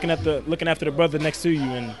looking after the brother next to you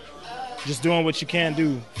and just doing what you can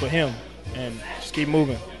do for him and just keep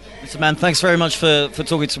moving. Mr. Man, thanks very much for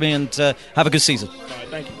talking to me, and have a good season. All right,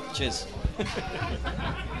 thank you. Cheers.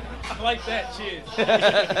 I like that. Cheers.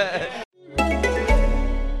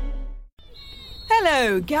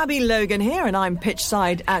 Hello, Gabby Logan here, and I'm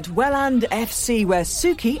pitchside at Welland FC, where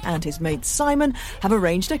Suki and his mate Simon have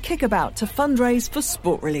arranged a kickabout to fundraise for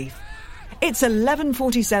Sport Relief. It's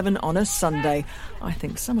 11:47 on a Sunday. I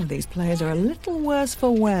think some of these players are a little worse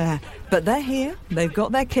for wear, but they're here, they've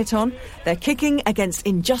got their kit on, they're kicking against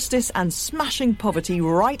injustice and smashing poverty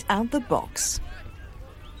right out the box.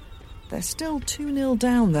 They're still 2-0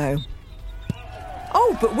 down, though.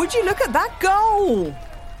 Oh, but would you look at that goal?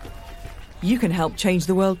 You can help change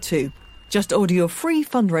the world too. Just order your free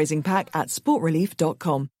fundraising pack at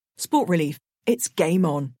sportrelief.com. Sport Relief, it's game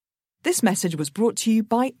on. This message was brought to you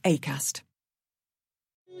by Acast.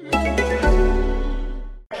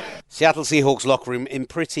 Seattle Seahawks locker room in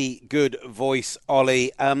pretty good voice,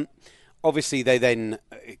 Ollie. Obviously, they then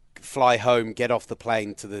fly home, get off the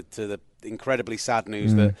plane to the incredibly sad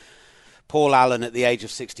news that Paul Allen, at the age of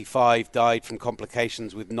 65, died from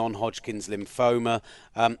complications with non-Hodgkin's lymphoma.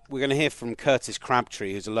 We're going to hear from Curtis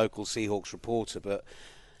Crabtree, who's a local Seahawks reporter. But,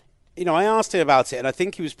 you know, I asked him about it, and I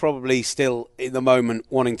think he was probably still, in the moment,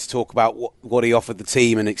 wanting to talk about what he offered the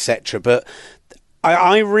team and etc. But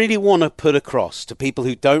I really want to put across to people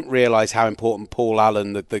who don't realise how important Paul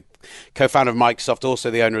Allen, the co-founder of Microsoft,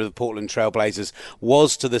 also the owner of the Portland Trail Blazers,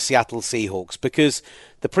 was to the Seattle Seahawks, because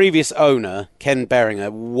the previous owner, Ken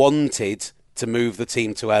Beringer, wanted to move the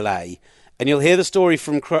team to LA. And you'll hear the story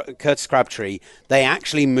from Curtis Crabtree. They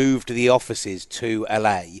actually moved the offices to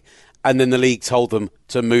LA. And then the league told them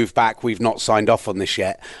to move back. We've not signed off on this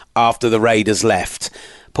yet, after the Raiders left.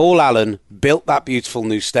 Paul Allen built that beautiful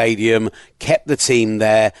new stadium, kept the team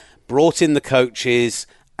there, brought in the coaches,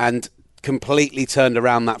 and completely turned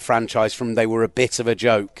around that franchise from they were a bit of a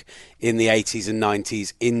joke in the 80s and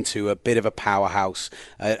 90s into a bit of a powerhouse,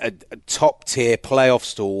 a top-tier playoff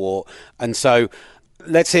stalwart. And so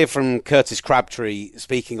let's hear from Curtis Crabtree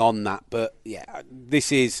speaking on that. But, yeah, this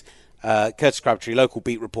is Curtis Crabtree, local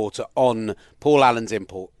beat reporter, on Paul Allen's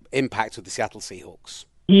impact with the Seattle Seahawks.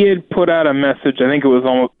 He had put out a message, I think it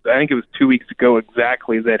was 2 weeks ago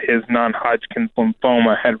exactly, that his non-Hodgkin's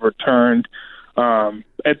lymphoma had returned.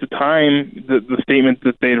 At the time, the statement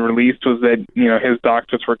that they'd released was that, you know, his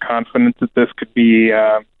doctors were confident that this could be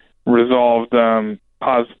resolved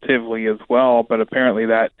positively as well, but apparently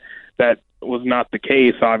that was not the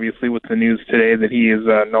case, obviously, with the news today that he is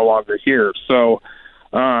no longer here. So,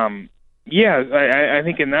 I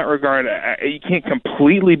think in that regard, you can't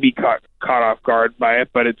completely be caught off guard by it,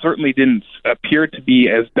 but it certainly didn't appear to be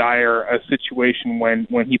as dire a situation when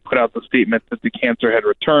he put out the statement that the cancer had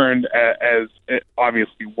returned, as it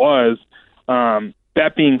obviously was.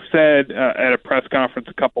 That being said, at a press conference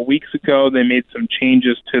a couple weeks ago, they made some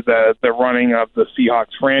changes to the running of the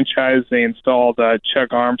Seahawks franchise. They installed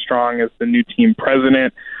Chuck Armstrong as the new team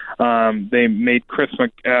president. They made Chris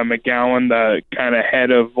McGowan the kind of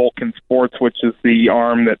head of Vulcan Sports, which is the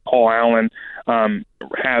arm that Paul Allen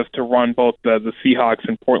has to run both the Seahawks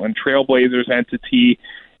and Portland Trail Blazers entity.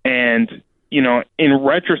 And, you know, in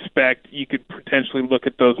retrospect, you could potentially look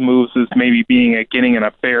at those moves as maybe being a getting an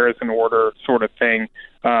affairs in order sort of thing.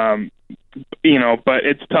 You know, but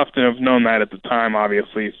it's tough to have known that at the time,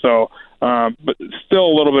 obviously. So, but still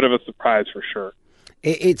a little bit of a surprise for sure.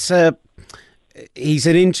 It's a he was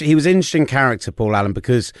an interesting character, Paul Allen,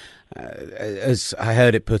 because as I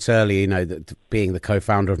heard it put earlier, that being the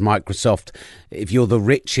co-founder of Microsoft, if you're the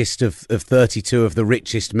richest of 32 of the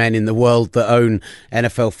richest men in the world that own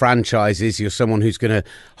NFL franchises, you're someone who's going to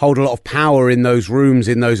hold a lot of power in those rooms,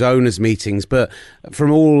 in those owners' meetings. But from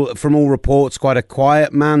all reports, quite a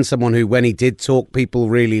quiet man, someone who, when he did talk, people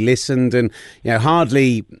really listened, and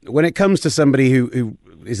hardly, when it comes to somebody who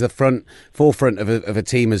is the forefront of a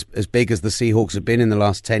team as big as the Seahawks have been in the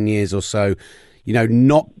last 10 years or so,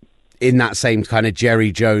 not in that same kind of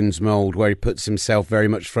Jerry Jones mold where he puts himself very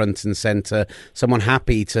much front and centre, someone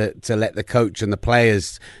happy to let the coach and the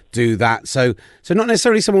players do that. So not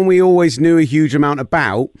necessarily someone we always knew a huge amount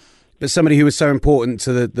about, but somebody who was so important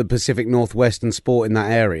to the Pacific Northwest and sport in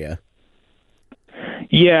that area.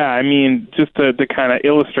 Yeah, I mean, just to kind of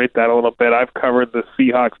illustrate that a little bit, I've covered the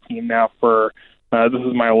Seahawks team now for this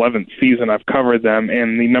is my 11th season I've covered them,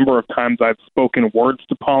 and the number of times I've spoken words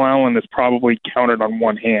to Paul Allen is probably counted on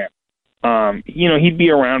one hand. He'd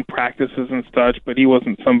be around practices and such, but he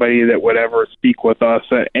wasn't somebody that would ever speak with us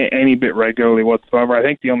any bit regularly whatsoever. I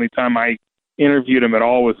think the only time I interviewed him at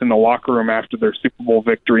all was in the locker room after their Super Bowl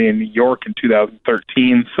victory in New York in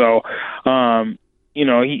 2013. So,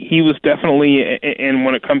 he was definitely, and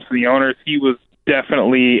when it comes to the owners, he was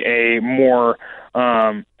definitely a more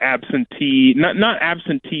absentee, not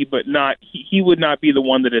absentee, but he would not be the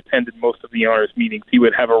one that attended most of the owners' meetings. He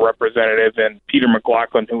would have a representative, and Peter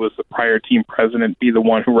McLaughlin, who was the prior team president, be the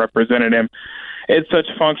one who represented him at such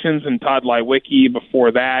functions, and Todd Lywicki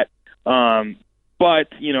before that. But,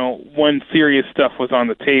 when serious stuff was on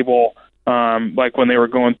the table, like when they were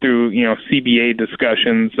going through, CBA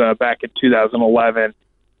discussions back in 2011,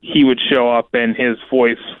 he would show up and his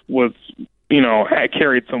voice was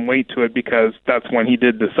carried some weight to it, because that's when he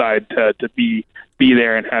did decide to be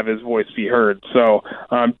there and have his voice be heard. So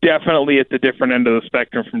definitely at the different end of the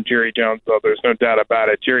spectrum from Jerry Jones, though, there's no doubt about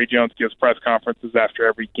it. Jerry Jones gives press conferences after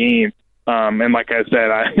every game. And like I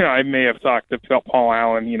said, I may have talked to Paul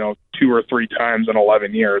Allen, 2 or 3 times in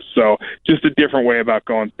 11 years. So just a different way of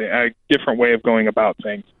going about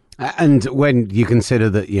things. And when you consider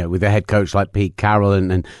that, with a head coach like Pete Carroll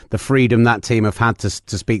and the freedom that team have had to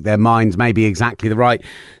speak their minds, maybe exactly the right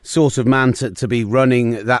sort of man to be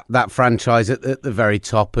running that franchise at the very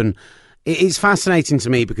top. And it's fascinating to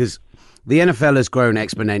me because the NFL has grown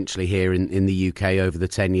exponentially here in the UK over the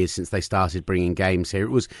 10 years since they started bringing games here.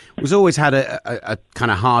 It was always had a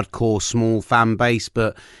kind of hardcore small fan base,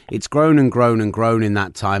 but it's grown and grown and grown in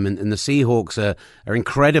that time. And the Seahawks are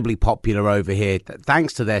incredibly popular over here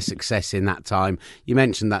thanks to their success in that time. You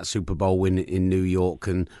mentioned that Super Bowl win in New York,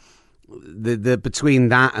 and the between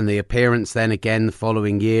that and the appearance then again the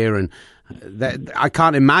following year, and I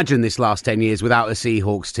can't imagine this last 10 years without a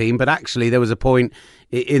Seahawks team. But actually there was a point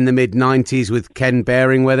in the mid-90s with Ken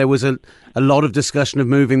Behring where there was a lot of discussion of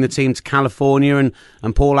moving the team to California, and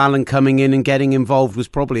Paul Allen coming in and getting involved was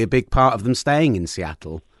probably a big part of them staying in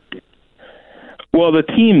Seattle. Well, the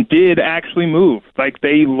team did actually move. Like,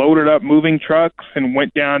 they loaded up moving trucks and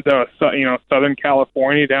went down to Southern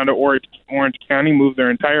California, down to Orange County, moved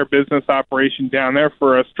their entire business operation down there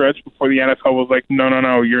for a stretch before the NFL was like,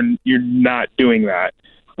 no, you're not doing that.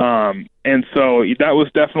 And so that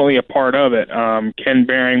was definitely a part of it. Ken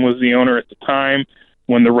Behring was the owner at the time.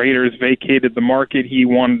 When the Raiders vacated the market, he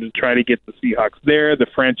wanted to try to get the Seahawks there. The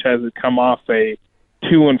franchise had come off a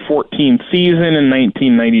 2-14 season in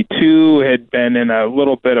 1992, had been in a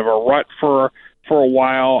little bit of a rut for a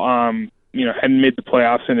while, hadn't made the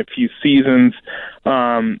playoffs in a few seasons.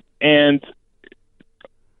 And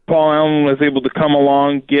Paul Allen was able to come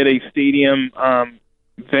along, get a stadium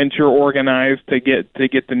venture organized to get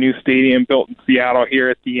the new stadium built in Seattle here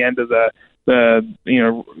at the end of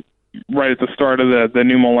right at the start of the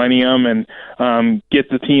new millennium, and get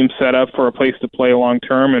the team set up for a place to play long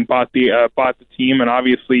term, and bought the team. And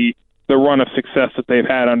obviously the run of success that they've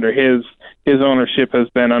had under his ownership has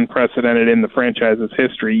been unprecedented in the franchise's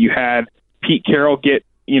history. You had Pete Carroll get,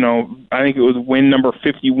 I think it was win number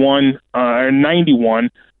 51 or 91,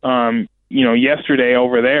 yesterday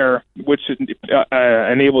over there, which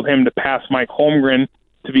enabled him to pass Mike Holmgren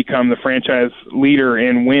to become the franchise leader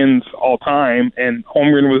in wins all time. And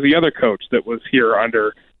Holmgren was the other coach that was here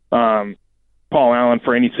under Paul Allen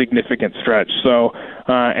for any significant stretch. So,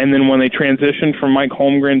 and then when they transitioned from Mike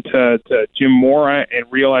Holmgren to Jim Mora and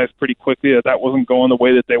realized pretty quickly that wasn't going the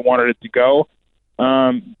way that they wanted it to go,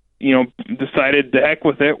 decided to heck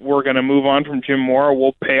with it. We're going to move on from Jim Mora.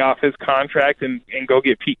 We'll pay off his contract and go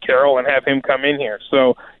get Pete Carroll and have him come in here.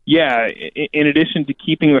 So, yeah, in addition to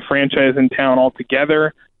keeping the franchise in town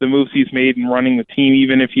altogether, the moves he's made in running the team,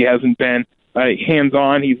 even if he hasn't been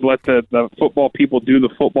hands-on. He's let the football people do the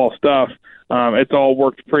football stuff. It's all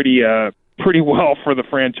worked pretty well for the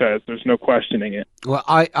franchise. There's no questioning it. Well,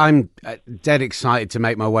 I'm dead excited to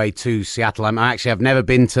make my way to Seattle. I've never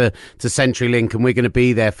been to CenturyLink, and we're going to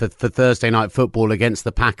be there for Thursday night football against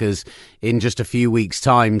the Packers in just a few weeks'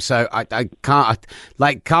 time. So I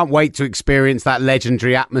can't wait to experience that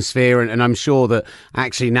legendary atmosphere. And I'm sure that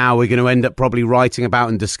actually now we're going to end up probably writing about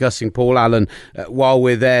and discussing Paul Allen while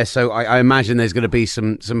we're there. So I imagine there's going to be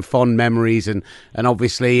some fond memories, and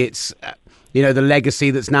obviously it's the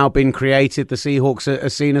legacy that's now been created. The Seahawks are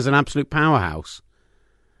seen as an absolute powerhouse.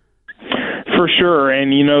 For sure,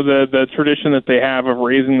 and the tradition that they have of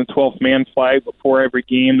raising the 12th man flag before every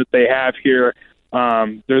game that they have here.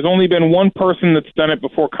 There's only been one person that's done it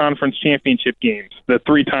before conference championship games. The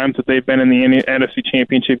 3 times that they've been in the NFC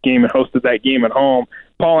championship game and hosted that game at home,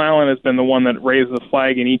 Paul Allen has been the one that raised the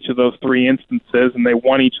flag in each of those 3 instances, and they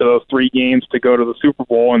won each of those 3 games to go to the Super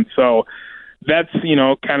Bowl. And so that's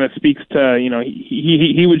kind of speaks to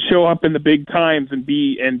he would show up in the big times and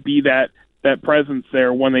be that presence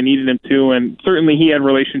there when they needed him to. And certainly he had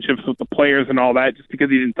relationships with the players and all that. Just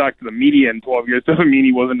because he didn't talk to the media in 12 years doesn't mean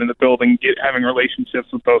he wasn't in the building having relationships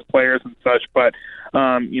with those players and such. But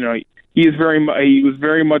he was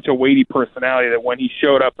very much a weighty personality that when he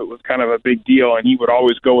showed up, it was kind of a big deal, and he would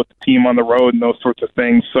always go with the team on the road and those sorts of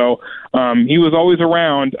things. So he was always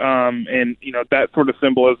around, and that sort of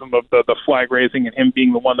symbolism of the flag raising and him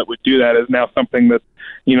being the one that would do that is now something that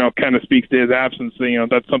kind of speaks to his absence.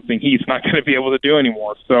 That's something he's not going to be able to do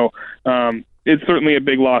anymore. So it's certainly a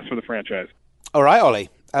big loss for the franchise. All right, Ollie.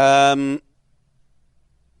 I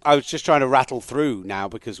was just trying to rattle through now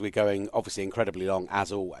because we're going obviously incredibly long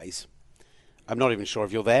as always. I'm not even sure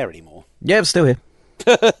if you're there anymore. Yeah, I'm still here.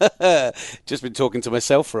 Just been talking to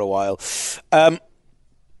myself for a while. I'm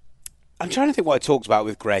trying to think what I talked about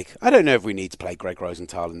with Greg. I don't know if we need to play Greg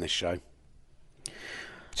Rosenthal in this show.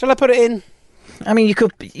 Shall I put it in? I mean, you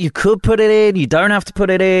could put it in. You don't have to put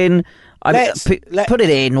it in. Put it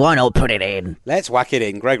in. Why not put it in? Let's whack it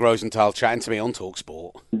in. Greg Rosenthal chatting to me on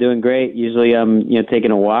TalkSport. Doing great. Usually I'm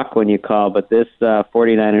taking a walk when you call, but this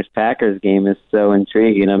 49ers-Packers game is so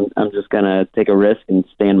intriguing. I'm just going to take a risk and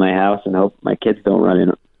stay in my house and hope my kids don't run in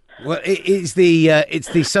it. Well, it's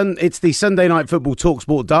the Sunday Night Football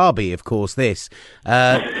TalkSport derby, of course.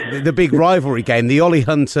 The big rivalry game, the Ollie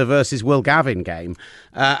Hunter versus Will Gavin game,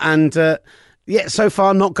 so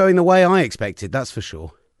far not going the way I expected. That's for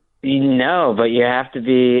sure. No, but you have to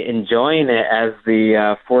be enjoying it as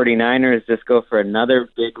the 49ers just go for another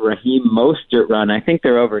big Raheem Mostert run. I think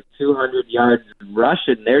they're over 200 yards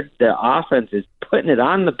rushing. The offense is putting it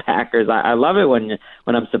on the Packers. I love it when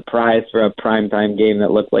I'm surprised for a primetime game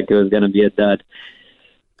that looked like it was going to be a dud.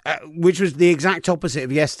 Which was the exact opposite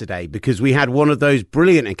of yesterday, because we had one of those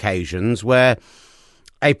brilliant occasions where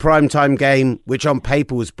a primetime game, which on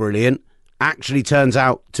paper was brilliant, actually turns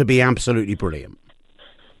out to be absolutely brilliant.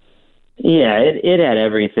 Yeah, it had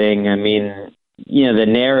everything. I mean, the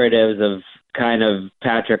narratives of kind of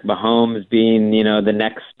Patrick Mahomes being, the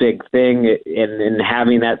next big thing and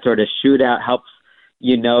having that sort of shootout helps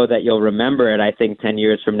that you'll remember it, I think, 10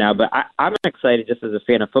 years from now. But I'm excited just as a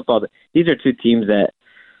fan of football that these are 2 teams that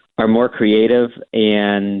are more creative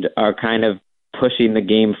and are kind of pushing the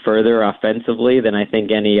game further offensively than I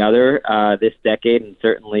think any other this decade and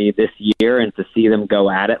certainly this year. And to see them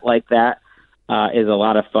go at it like that is a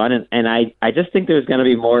lot of fun, and I just think there's going to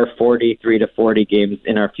be more 43-40 games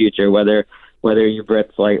in our future, whether you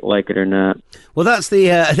Brits like it or not. Well, that's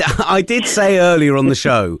the. I did say earlier on the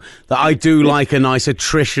show that I do like a nice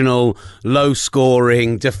attritional,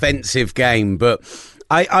 low-scoring, defensive game, but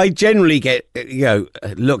I generally get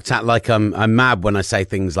looked at like I'm mad when I say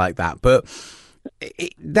things like that, but.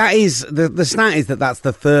 That is the stat is that's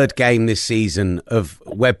the 3rd game this season of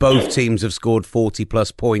where both teams have scored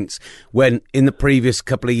 40+ points, when in the previous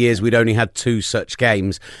couple of years we'd only had 2 such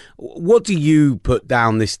games. What do you put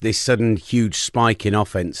down this sudden huge spike in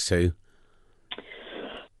offense to?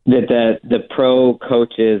 That the pro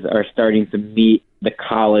coaches are starting to meet the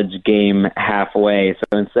college game halfway.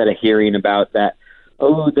 So instead of hearing about that,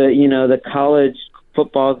 the college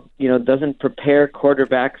football, doesn't prepare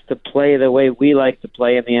quarterbacks to play the way we like to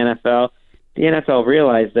play in the NFL. The NFL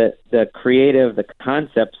realized that the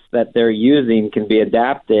concepts that they're using can be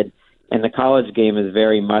adapted, and the college game is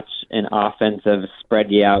very much an offensive,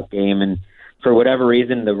 spread-you-out game. And for whatever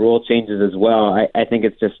reason, the rule changes as well. I think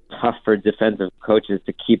it's just tough for defensive coaches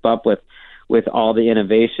to keep up with all the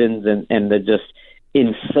innovations and the just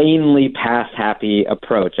insanely pass-happy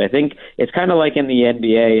approach. I think it's kind of like in the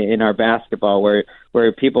NBA in our basketball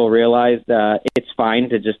where people realize it's fine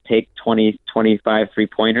to just take 20, 25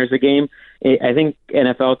 three-pointers a game. I think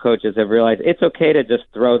NFL coaches have realized it's okay to just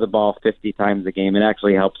throw the ball 50 times a game. It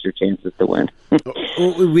actually helps your chances to win.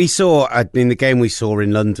 We saw, in the game we saw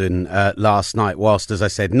in London last night, whilst, as I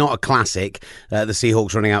said, not a classic, the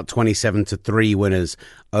Seahawks running out 27-3 winners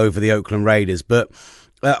over the Oakland Raiders. But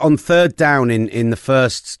on third down in the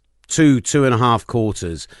first two and a half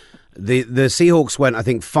quarters, the Seahawks went, I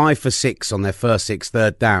think, 5 for 6 on their first 6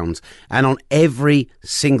 third downs. And on every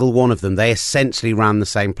single one of them, they essentially ran the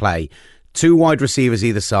same play. 2 wide receivers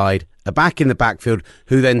either side, a back in the backfield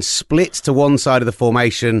who then splits to one side of the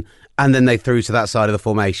formation, and then they threw to that side of the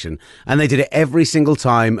formation. And they did it every single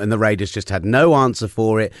time, and the Raiders just had no answer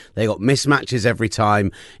for it. They got mismatches every time.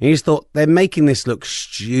 And you just thought, they're making this look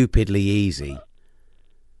stupidly easy.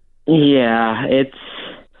 Yeah,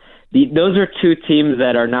 those are 2 teams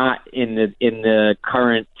that are not in the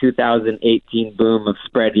current 2018 boom of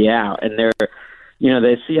spread you out. And they're,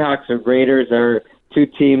 the Seahawks or Raiders are 2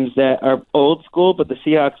 teams that are old school, but the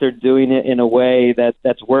Seahawks are doing it in a way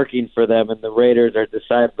that's working for them, and the Raiders are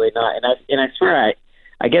decidedly not. And I swear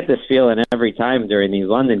I get this feeling every time during these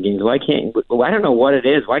London games. I don't know what it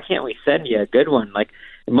is. Why can't we send you a good one? Like,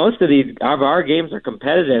 most of our games are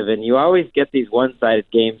competitive, and you always get these one-sided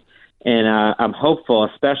games. And I'm hopeful,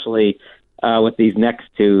 especially with these next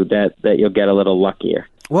 2, that you'll get a little luckier.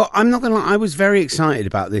 Well, I'm not going to lie. I was very excited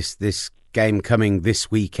about this game coming this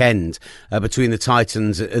weekend between the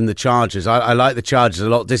Titans and the Chargers. I like the Chargers a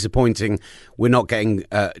lot. Disappointing we're not getting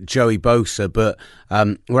Joey Bosa, but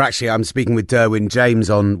I'm speaking with Derwin James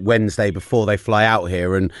on Wednesday before they fly out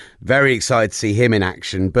here, and very excited to see him in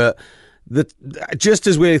action. But just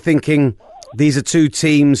as we're thinking, these are 2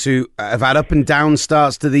 teams who have had up and down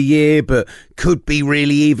starts to the year, but could be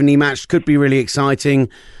really evenly matched, could be really exciting.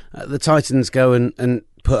 The Titans go and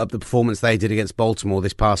put up the performance they did against Baltimore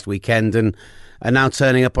this past weekend and are now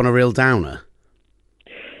turning up on a real downer.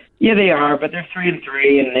 Yeah, they are, but they're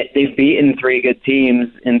 3-3, and they've beaten 3 good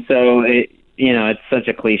teams, and so it's such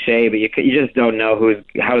a cliche, but you just don't know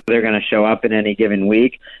how they're going to show up in any given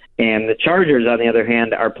week. And the Chargers, on the other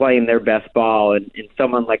hand, are playing their best ball, and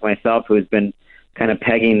someone like myself who has been kind of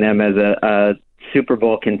pegging them as a Super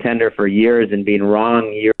Bowl contender for years and being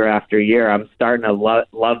wrong year after year, I'm starting to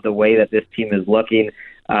love the way that this team is looking.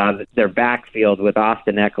 Their backfield with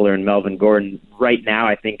Austin Eckler and Melvin Gordon right now,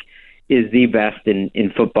 I think, is the best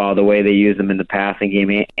in football, the way they use them in the passing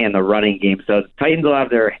game and the running game. So the Titans will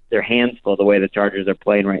have their hands full the way the Chargers are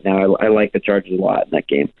playing right now. I like the Chargers a lot in that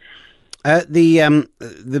game.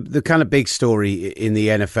 The kind of big story in the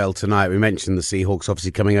NFL tonight, we mentioned the Seahawks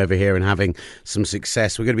obviously coming over here and having some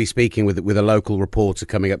success. We're going to be speaking with a local reporter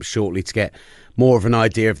coming up shortly to get more of an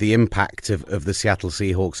idea of the impact of the Seattle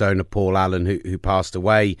Seahawks owner Paul Allen, who passed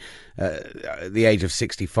away at the age of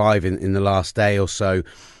 65 in the last day or so.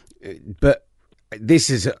 But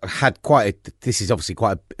this is obviously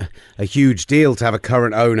quite a huge deal to have a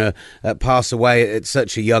current owner pass away at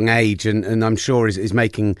such a young age, and I'm sure is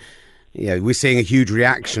making. We're seeing a huge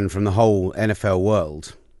reaction from the whole NFL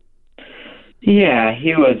world. Yeah,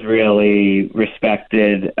 he was really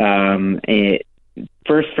respected.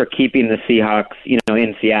 First for keeping the Seahawks,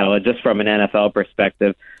 in Seattle, just from an NFL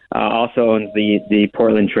perspective. Also owns the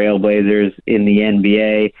Portland Trailblazers in the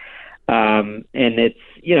NBA, and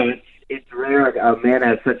it's rare a man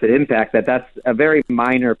has such an impact that's a very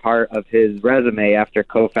minor part of his resume after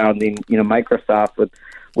co-founding, Microsoft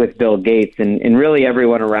with Bill Gates, and really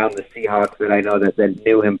everyone around the Seahawks that I know that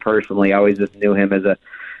knew him personally always just knew him as a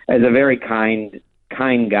very kind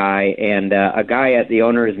guy, and a guy at the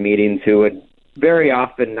owners' meetings who would very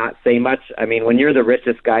often not say much. I mean, when you're the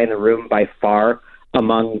richest guy in the room by far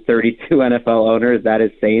among 32 NFL owners, that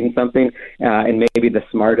is saying something, and maybe the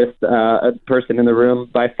smartest person in the room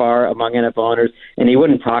by far among NFL owners. And he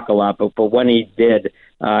wouldn't talk a lot, but when he did,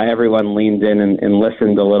 everyone leaned in and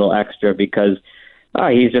listened a little extra because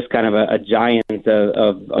he's just kind of a giant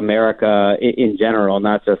of America in general,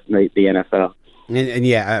 not just the NFL. And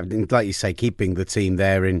yeah, like you say, keeping the team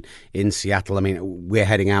there in Seattle. I mean, we're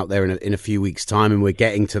heading out there in a few weeks' time, and we're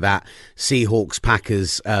getting to that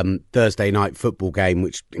Seahawks-Packers Thursday night football game,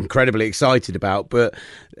 which I'm incredibly excited about. But,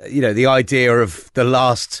 the idea of the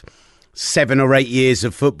last 7 or 8 years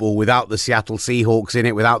of football without the Seattle Seahawks in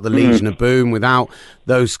it, without the Legion of Boom, without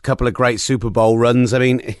those couple of great Super Bowl runs, I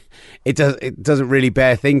mean, it doesn't really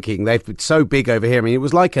bear thinking. They've been so big over here. I mean, it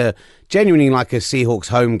was genuinely like a Seahawks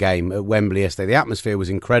home game at Wembley yesterday. The atmosphere was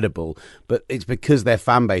incredible, but it's because their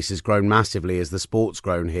fan base has grown massively as the sport's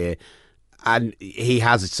grown here. and he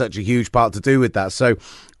has such a huge part to do with that. So,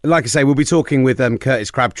 like I say, we'll be talking with Curtis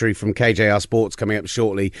Crabtree from KJR Sports coming up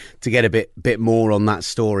shortly to get a bit more on that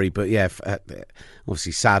story. But yeah,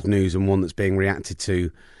 obviously sad news and one that's being reacted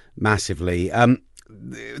to massively.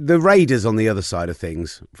 The Raiders on the other side of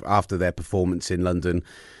things, after their performance in London,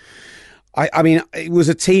 I mean, it was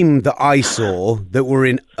a team that I saw that were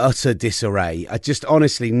in utter disarray. I just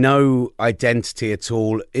honestly, no identity at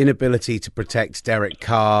all, inability to protect Derek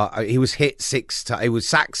Carr. He was hit he was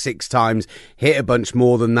sacked 6 times, hit a bunch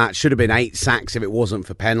more than that. Should have been 8 sacks if it wasn't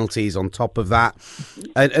for penalties on top of that.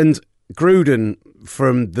 And Gruden,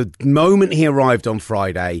 from the moment he arrived on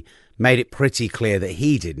Friday, made it pretty clear that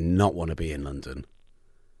he did not want to be in London.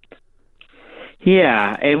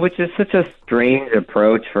 Yeah, and which is such a strange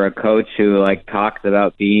approach for a coach who talks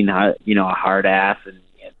about being a hard ass and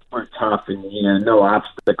we're tough and no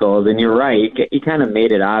obstacles. And you're right, he kind of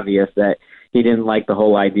made it obvious that he didn't like the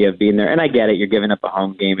whole idea of being there. And I get it, you're giving up a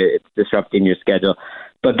home game, it's disrupting your schedule,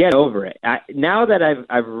 but get over it. Now that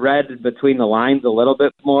I've read between the lines a little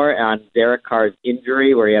bit more on Derek Carr's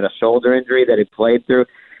injury, where he had a shoulder injury that he played through,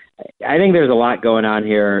 I think there's a lot going on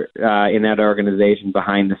here in that organization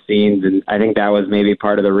behind the scenes, and I think that was maybe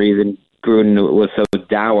part of the reason Gruden was so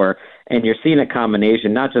dour. And you're seeing a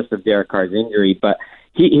combination, not just of Derek Carr's injury, but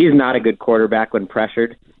he's not a good quarterback when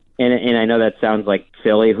pressured. And I know that sounds like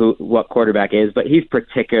silly, what quarterback is, but he's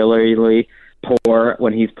particularly poor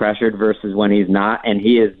when he's pressured versus when he's not, and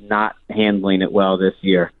he is not handling it well this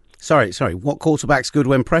year. Sorry. What quarterback's good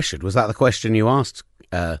when pressured? Was that the question you asked?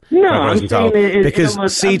 No, I'm saying because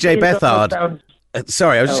CJ Beathard.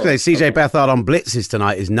 Sorry, I was just going to say CJ Beathard on blitzes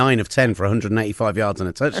tonight is 9 of 10 for 185 yards and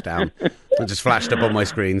a touchdown. It just flashed up on my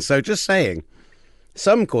screen. So just saying,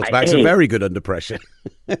 some quarterbacks are very good under pressure.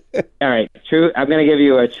 All right, true. I'm going to give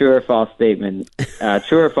you a true or false statement.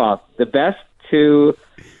 True or false? The best 2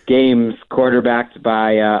 games quarterbacked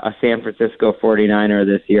by a San Francisco 49er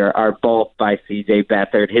this year are both by C.J.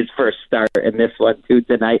 Beathard. His first start and this one, too,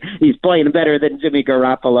 tonight. He's playing better than Jimmy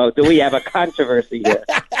Garoppolo. Do we have a controversy here?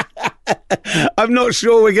 I'm not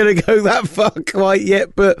sure we're going to go that far quite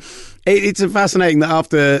yet, but it's fascinating that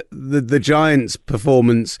after the Giants'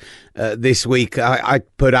 performance this week, I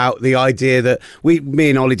put out the idea that me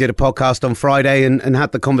and Ollie did a podcast on Friday and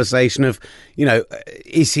had the conversation of,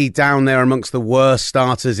 is he down there amongst the worst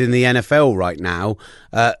starters in the NFL right now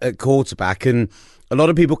at quarterback? And a lot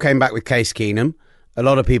of people came back with Case Keenum. A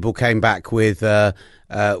lot of people came back with CJ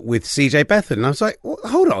Beathard. And I was like, well,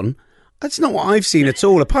 hold on. That's not what I've seen at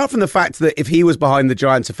all, apart from the fact that if he was behind the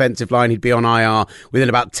Giants' offensive line, he'd be on IR within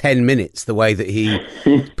about 10 minutes, the way that he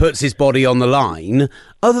puts his body on the line.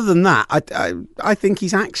 Other than that, I think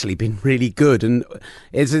he's actually been really good. And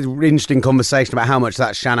it's an interesting conversation about how much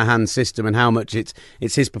that's Shanahan's system and how much it's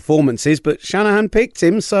his performances. But Shanahan picked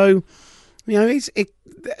him, so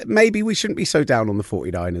maybe we shouldn't be so down on the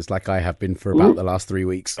 49ers like I have been for about the last 3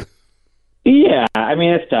 weeks. Yeah, I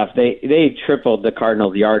mean, it's tough. They tripled the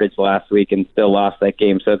Cardinals' yardage last week and still lost that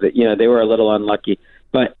game, so that they were a little unlucky.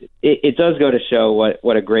 But it does go to show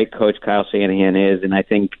what a great coach Kyle Shanahan is, and I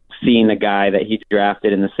think seeing a guy that he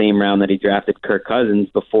drafted in the same round that he drafted Kirk Cousins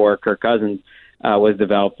before Kirk Cousins was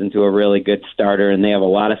developed into a really good starter, and they have a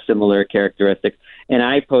lot of similar characteristics. And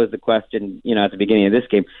I posed the question, at the beginning of this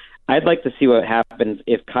game, I'd like to see what happens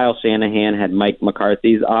if Kyle Shanahan had Mike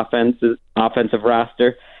McCarthy's offensive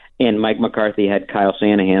roster and Mike McCarthy had Kyle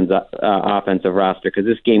Shanahan's offensive roster, because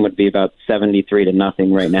this game would be about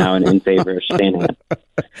 73-0 right now in favor of Shanahan.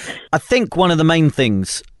 I think one of the main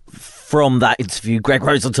things from that interview, Greg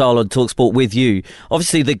Rosenthal on TalkSport with you,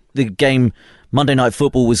 obviously the game Monday Night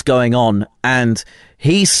Football was going on, and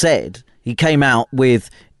he said, he came out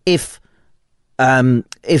with, if Mike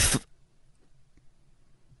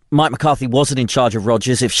McCarthy wasn't in charge of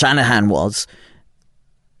Rodgers, if Shanahan was,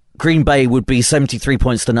 Green Bay would be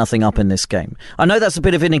 73-0 up in this game. I know that's a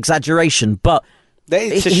bit of an exaggeration, but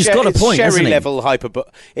he's got a point, hasn't he?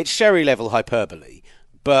 It's Sherry level hyperbole,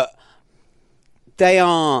 but they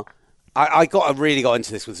are. I really got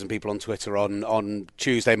into this with some people on Twitter on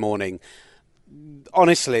Tuesday morning.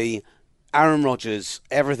 Honestly, Aaron Rodgers,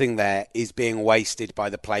 everything there is being wasted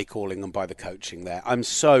by the play calling and by the coaching there. I'm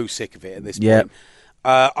so sick of it at this point.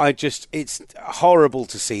 It's horrible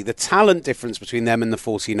to see. The talent difference between them and the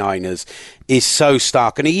 49ers is so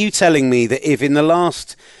stark. And are you telling me that if in the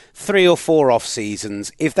last 3 or 4 off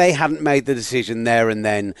seasons, if they hadn't made the decision there and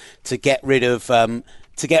then to get rid of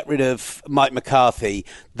Mike McCarthy,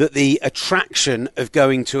 that the attraction of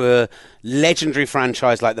going to a legendary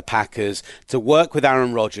franchise like the Packers to work with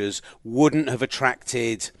Aaron Rodgers wouldn't have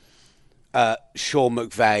attracted Sean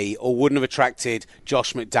McVay, or wouldn't have attracted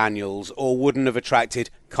Josh McDaniels, or wouldn't have attracted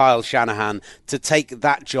Kyle Shanahan to take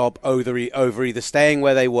that job over either staying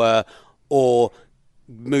where they were or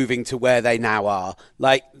moving to where they now are.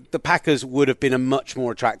 Like, the Packers would have been a much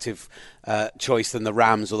more attractive choice than the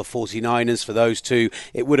Rams or the 49ers for those two.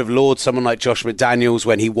 It would have lured someone like Josh McDaniels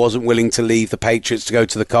when he wasn't willing to leave the Patriots to go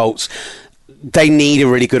to the Colts. They need a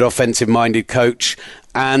really good offensive-minded coach,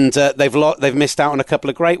 and they've missed out on a couple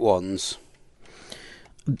of great ones.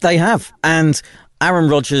 They have, and Aaron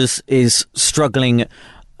Rodgers is struggling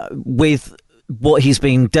with what he's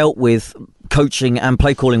being dealt with, coaching and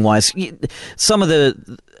play calling wise. Some of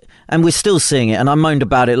and we're still seeing it, and I moaned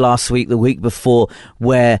about it last week, the week before,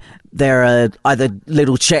 where there are either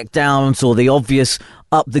little check downs or the obvious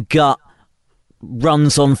up the gut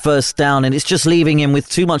runs on first down, and it's just leaving him with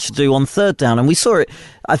too much to do on third down. And we saw it,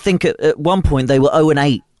 I think at one point they were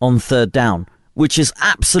 0-8 on third down, which is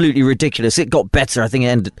absolutely ridiculous. It got better. I think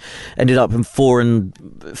it ended up in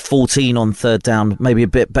 4-14 on third down, maybe a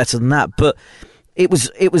bit better than that. But it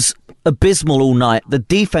was abysmal all night. The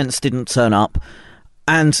defense didn't turn up,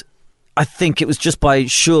 and I think it was just by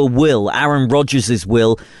sheer will, Aaron Rodgers'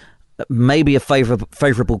 will, maybe a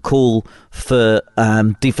favourable call for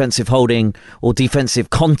defensive holding or defensive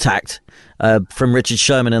contact from Richard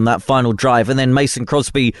Sherman in that final drive, and then Mason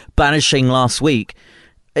Crosby banishing last week.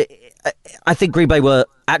 I think Green Bay were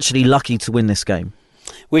actually lucky to win this game.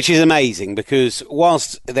 Which is amazing, because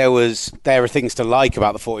whilst there are things to like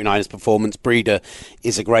about the 49ers performance, Breida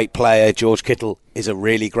is a great player, George Kittle is a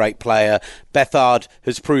really great player, Beathard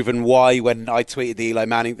has proven why. When I tweeted the Eli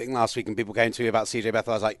Manning thing last week and people came to me about CJ Beathard,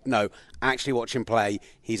 I was like, no, actually watch him play.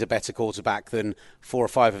 He's a better quarterback than 4 or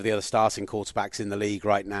 5 of the other starting quarterbacks in the league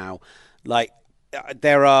right now. Like,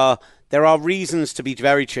 there are reasons to be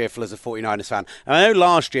very cheerful as a 49ers fan. And I know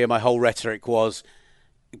last year my whole rhetoric was,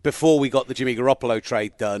 before we got the Jimmy Garoppolo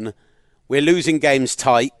trade done, we're losing games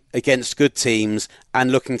tight against good teams and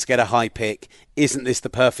looking to get a high pick. Isn't this the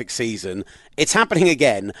perfect season? It's happening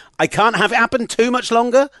again. I can't have it happen too much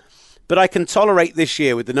longer, but I can tolerate this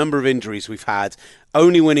year, with the number of injuries we've had,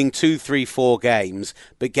 only winning 2, 3, 4 games,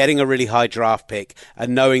 but getting a really high draft pick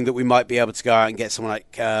and knowing that we might be able to go out and get someone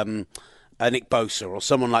like Nick Bosa or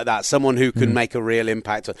someone like that, someone who can make a real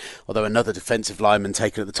impact. Although another defensive lineman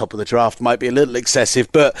taken at the top of the draft might be a little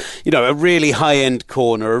excessive, but, a really high-end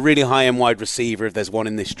corner, a really high-end wide receiver, if there's one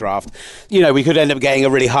in this draft. We could end up getting a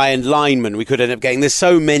really high-end lineman. We could end up getting... There's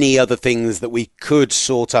so many other things that we could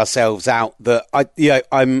sort ourselves out that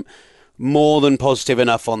I'm more than positive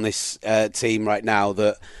enough on this team right now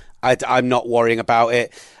that I'm not worrying about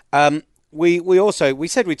it. We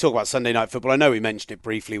said we'd talk about Sunday Night Football. I know we mentioned it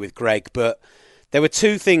briefly with Greg, but there were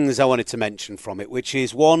 2 things I wanted to mention from it, which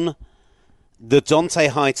is, one, the Dante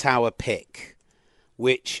Hightower pick,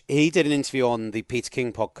 which he did an interview on the Peter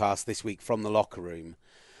King podcast this week from the locker room.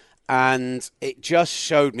 And it just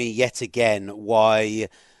showed me yet again why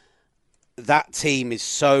that team is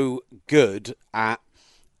so good at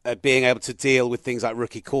being able to deal with things like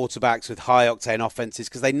rookie quarterbacks with high-octane offenses,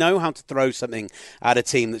 because they know how to throw something at a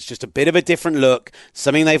team that's just a bit of a different look,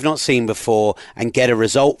 something they've not seen before, and get a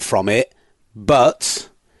result from it. But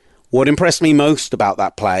what impressed me most about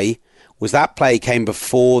that play was that play came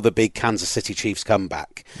before the big Kansas City Chiefs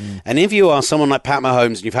comeback. And if you are someone like Pat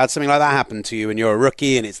Mahomes and you've had something like that happen to you and you're a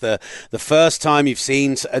rookie and it's the first time you've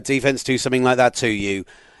seen a defense do something like that to you,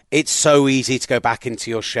 it's so easy to go back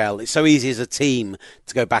into your shell. It's so easy as a team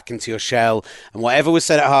to go back into your shell. And whatever was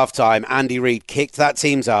said at halftime, Andy Reid kicked that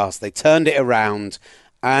team's ass. They turned it around.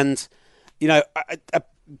 And,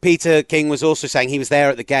 Peter King was also saying he was there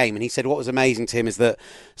at the game. And he said what was amazing to him is that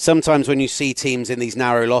sometimes when you see teams in these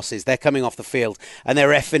narrow losses, they're coming off the field and they're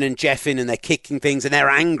effing and jeffing and they're kicking things and they're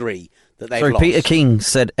angry that they've lost. Peter King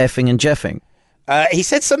said effing and jeffing. He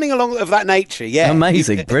said something along of that nature, yeah.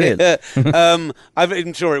 Amazing, brilliant.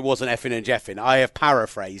 I'm sure it wasn't effing and jeffing. I have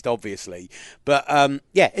paraphrased, obviously. But,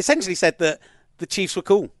 essentially said that the Chiefs were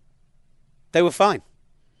cool. They were fine.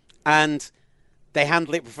 And they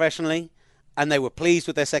handled it professionally, and they were pleased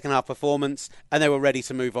with their second-half performance, and they were ready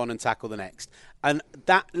to move on and tackle the next. And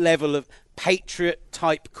that level of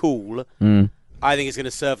Patriot-type cool, I think is going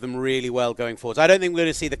to serve them really well going forward. I don't think we're going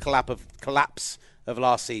to see the collapse of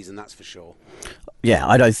last season, that's for sure. Yeah,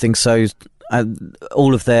 I don't think so.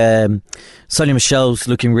 All of their... Sonny Michel's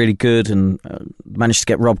looking really good and managed to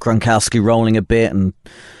get Rob Gronkowski rolling a bit, and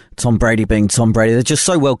Tom Brady being Tom Brady. They're just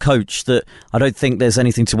so well coached that I don't think there's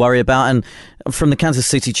anything to worry about. And from the Kansas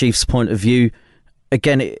City Chiefs' point of view,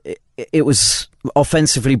 again, it was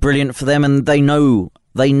offensively brilliant for them, and they know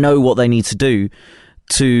what they need to do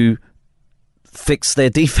to fix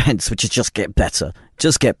their defense, which is just get better.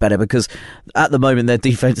 just get better, because at the moment their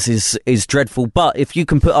defence is dreadful. But if you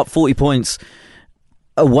can put up 40 points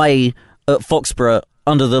away at Foxborough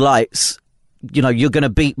under the lights, you're going to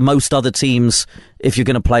beat most other teams if you're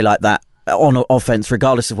going to play like that on offence,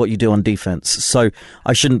 regardless of what you do on defence. So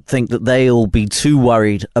I shouldn't think that they'll be too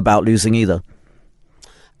worried about losing either.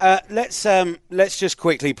 Let's just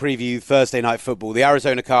quickly preview Thursday night football. The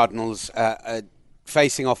Arizona Cardinals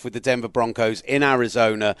facing off with the Denver Broncos in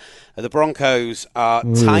Arizona. The Broncos are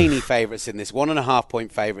tiny favourites in this, 1.5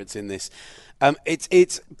 point favourites in this.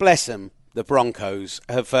 It's bless them. The Broncos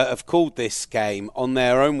have called this game on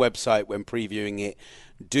their own website when previewing it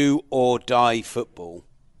 "Do or Die football."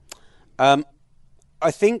 I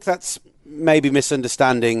think that's maybe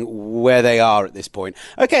misunderstanding where they are at this point.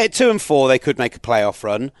 Okay, at 2-4, they could make a playoff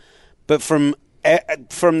run, but from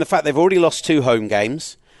the fact they've already lost 2 home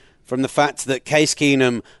games, from the fact that Case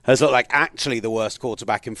Keenum has looked like actually the worst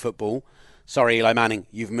quarterback in football. Sorry, Eli Manning,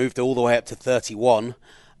 you've moved all the way up to 31.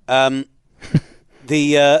 And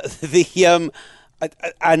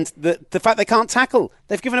the fact they can't tackle.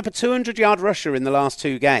 They've given up a 200-yard rusher in the last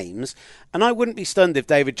 2 games, and I wouldn't be stunned if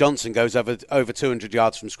David Johnson goes over 200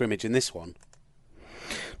 yards from scrimmage in this one.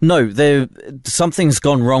 No, something's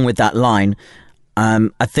gone wrong with that line.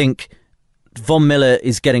 I think Von Miller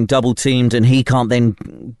is getting double-teamed, and he can't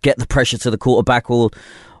then get the pressure to the quarterback or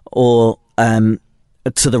to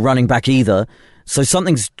the running back either. So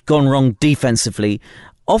something's gone wrong defensively.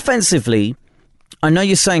 Offensively, I know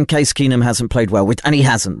you're saying Case Keenum hasn't played well, and he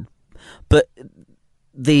hasn't. But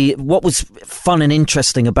what was fun and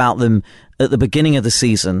interesting about them at the beginning of the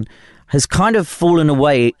season has kind of fallen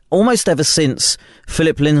away almost ever since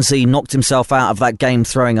Philip Lindsay knocked himself out of that game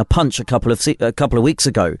throwing a punch a couple of weeks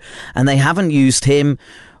ago, and they haven't used him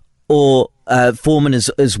or Foreman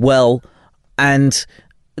as well, and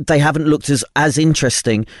they haven't looked as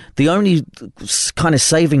interesting. The only kind of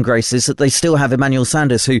saving grace is that they still have Emmanuel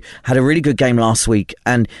Sanders, who had a really good game last week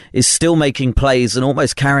and is still making plays and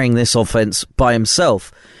almost carrying this offense by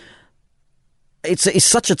himself. It's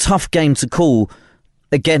such a tough game to call.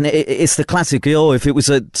 Again, it's the classic, if it was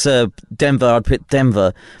at Denver, I'd pick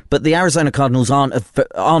Denver. But the Arizona Cardinals aren't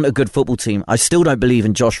a good football team. I still don't believe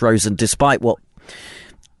in Josh Rosen, despite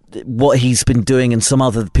what he's been doing and some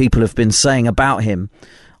other people have been saying about him.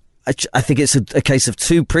 I think it's a case of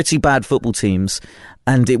 2 pretty bad football teams,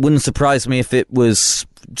 and it wouldn't surprise me if it was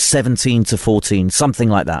 17-14, something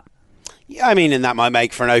like that. Yeah, I mean, and that might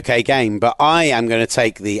make for an okay game, but I am going to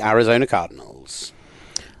take the Arizona Cardinals.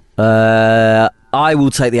 I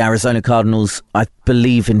will take the Arizona Cardinals. I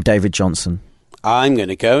believe in David Johnson. I'm going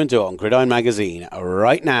to go and do it on Gridiron Magazine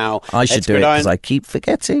right now. I should do it because I keep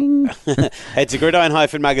forgetting. Head to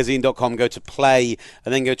gridiron-magazine.com, go to play,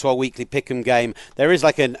 and then go to our weekly pick'em game. There is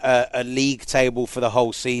like a league table for the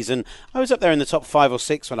whole season. I was up there in the top 5 or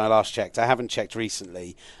 6 when I last checked. I haven't checked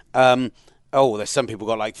recently. There's some people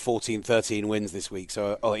got like 14, 13 wins this week,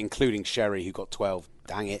 so including Sherry, who got 12.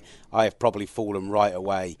 Dang it, I have probably fallen right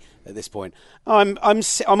away at this point. I'm on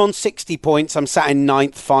 60 points. I'm sat in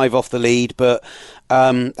 9th, 5 off the lead, but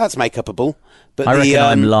that's make-upable. But I reckon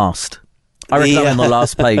I'm last. I reckon I'm on the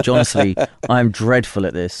last page, honestly. I'm dreadful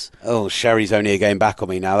at this. Oh, Sherry's only a game back on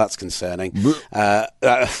me now. That's concerning. I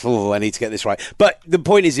need to get this right. But the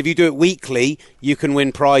point is, if you do it weekly, you can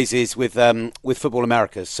win prizes with Football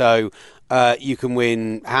America. So you can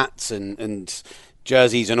win hats and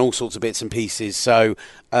jerseys and all sorts of bits and pieces. So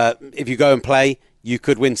if you go and play, you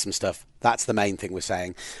could win some stuff. That's the main thing we're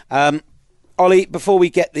saying. Ollie, before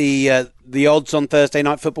we get the odds on Thursday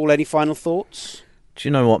Night Football, any final thoughts? Do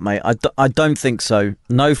you know what, mate? I don't think so.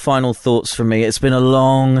 No final thoughts from me. It's been a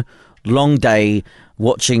long day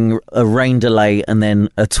watching a rain delay and then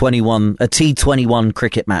a T21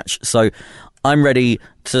 cricket match. So I'm ready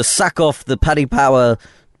to sack off the Paddy Power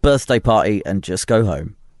birthday party and just go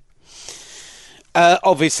home.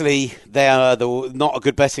 Obviously, they are not a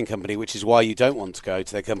good betting company, which is why you don't want to go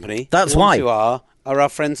to their company. That's why. You are our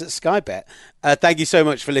friends at Sky Bet. Thank you so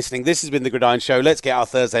much for listening. This has been The Gridiron Show. Let's get our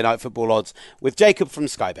Thursday Night Football odds with Jacob from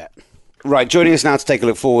Sky Bet. Right, joining us now to take a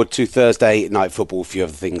look forward to Thursday Night Football, a few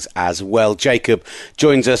other things as well. Jacob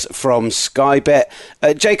joins us from Sky Bet.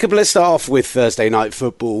 Jacob, let's start off with Thursday Night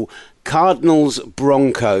Football. Cardinals,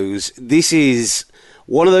 Broncos. This is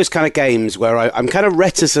one of those kind of games where I'm kind of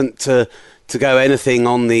reticent to go anything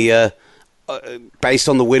on the based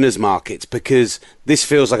on the winners markets, because this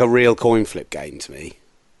feels like a real coin flip game to me.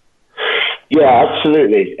 Yeah,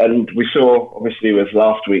 absolutely. And we saw, obviously, with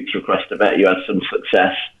last week's request to bet, you had some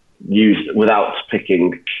success used without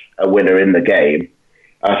picking a winner in the game.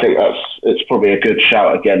 I think it's probably a good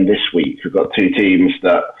shout again this week. We've got 2 teams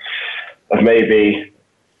that have maybe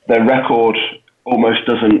their record almost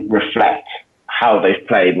doesn't reflect how they've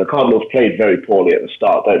played. And the Cardinals played very poorly at the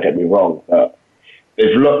start, don't get me wrong, but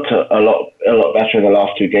they've looked a lot better in the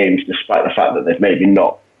last two games, despite the fact that they've maybe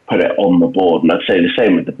not put it on the board. And I'd say the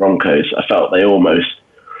same with the Broncos. I felt they almost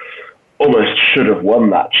should have won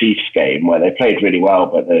that Chiefs game, where they played really well,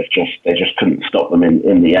 but they just couldn't stop them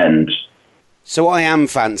in the end. So what I am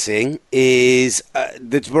fancying is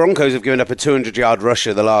the Broncos have given up a 200-yard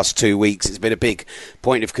rusher the last 2 weeks. It's been a big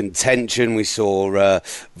point of contention. We saw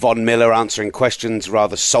Von Miller answering questions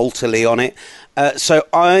rather saltily on it. So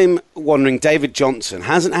I'm wondering, David Johnson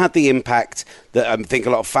hasn't had the impact that I think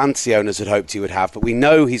a lot of fantasy owners had hoped he would have, but we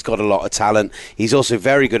know he's got a lot of talent. He's also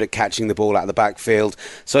very good at catching the ball out of the backfield.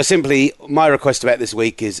 So my request to bet this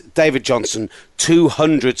week is David Johnson,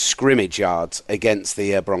 200 scrimmage yards against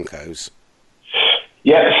the Broncos.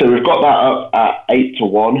 Yeah, so we've got that up at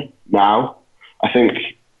 8-1 now. I think,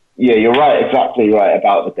 you're right, exactly right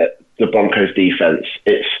about the Broncos defense.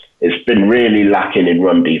 It's been really lacking in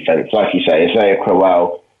run defense. Like you say, Isaiah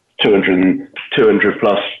Crowell, 200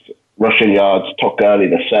 plus rushing yards, Todd Gurley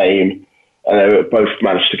the same, and they both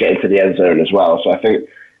managed to get into the end zone as well. So I think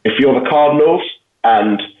if you're the Cardinals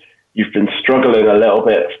and you've been struggling a little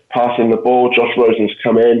bit passing the ball, Josh Rosen's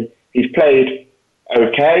come in. He's played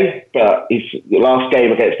okay, but the last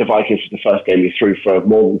game against the Vikings was the first game he threw for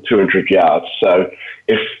more than 200 yards. So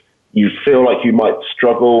if you feel like you might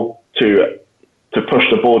struggle to push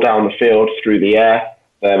the ball down the field through the air,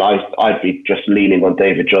 then I'd be just leaning on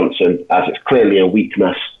David Johnson, as it's clearly a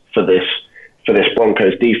weakness for this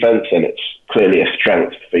Broncos defense, and it's clearly a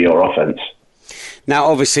strength for your offense. Now,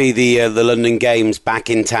 obviously, the London game's back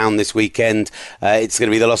in town this weekend. It's going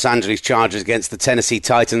to be the Los Angeles Chargers against the Tennessee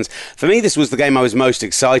Titans. For me, this was the game I was most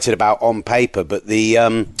excited about on paper, but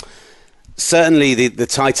certainly the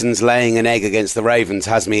Titans laying an egg against the Ravens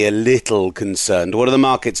has me a little concerned. What are the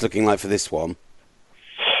markets looking like for this one?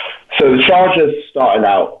 So the Chargers starting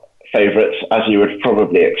out favourites, as you would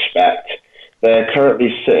probably expect. They're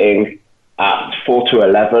currently sitting at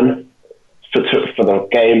 4-11. For the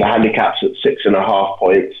game, the handicap's at 6.5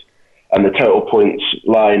 points, and the total points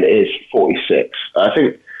line is 46. I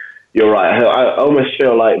think you're right. I almost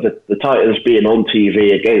feel like the Titans being on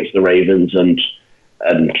TV against the Ravens and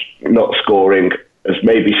not scoring has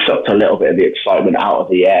maybe sucked a little bit of the excitement out of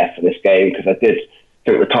the air for this game, because I did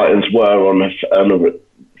think the Titans were on a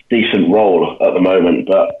decent roll at the moment,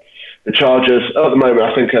 but the Chargers at the moment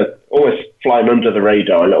I think are almost flying under the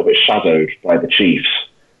radar, a little bit shadowed by the Chiefs,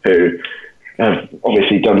 who have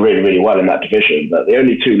obviously done really, really well in that division. But the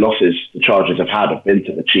only two losses the Chargers have had have been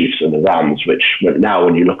to the Chiefs and the Rams, which now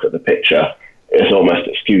when you look at the picture is almost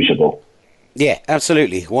excusable. Yeah,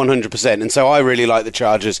 absolutely, 100%. And so I really like the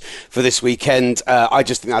Chargers for this weekend. I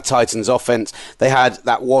just think that Titans offense, they had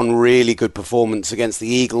that one really good performance against the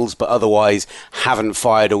Eagles, but otherwise haven't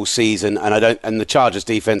fired all season. And the Chargers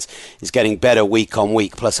defense is getting better week on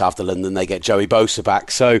week. Plus, after London, they get Joey Bosa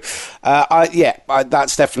back. So,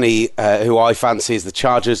 that's definitely who I fancy as the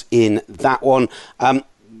Chargers in that one.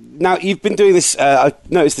 Now, you've been doing this,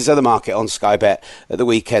 I've noticed this other market on Sky Bet at the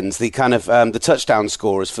weekends, the kind of the touchdown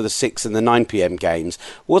scorers for the 6 and the 9 p.m. games.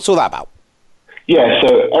 What's all that about? Yeah,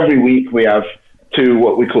 so every week we have two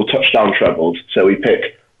what we call touchdown trebles. So we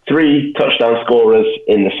pick 3 touchdown scorers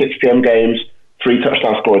in the 6 p.m. games, 3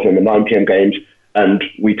 touchdown scorers in the 9 p.m. games, and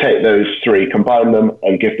we take those 3, combine them,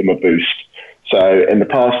 and give them a boost. So in the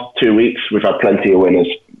past 2 weeks, we've had plenty of winners.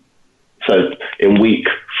 So in week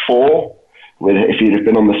 4, if you'd have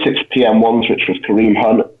been on the 6 p.m. ones, which was Kareem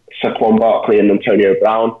Hunt, Saquon Barkley and Antonio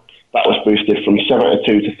Brown, that was boosted from 7-2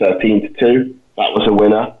 to 13-2. That was a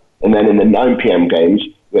winner. And then in the 9 p.m. games,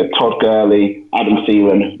 we had Todd Gurley, Adam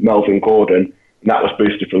Thielen, Melvin Gordon, and that was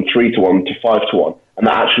boosted from 3-1 to 5-1. And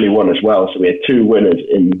that actually won as well. So we had 2 winners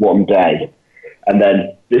in one day. And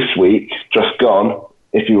then this week, just gone,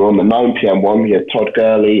 if you were on the 9 p.m. one, you had Todd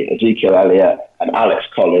Gurley, Ezekiel Elliott, and Alex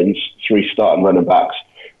Collins, 3 starting running backs.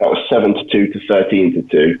 That was 7-2 to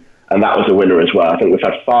 13-2, and that was a winner as well. I think we've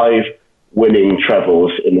had 5 winning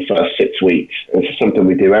trebles in the first 6 weeks. And this is something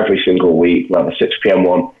we do every single week. We have a 6 p.m.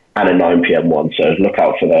 one and a 9 p.m. one, so look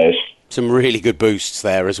out for those. Some really good boosts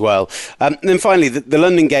there as well. And then finally, the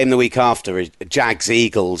London game the week after is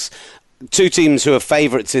Jags-Eagles. 2 teams who are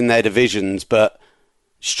favourites in their divisions, but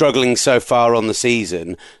struggling so far on the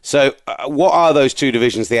season. So what are those 2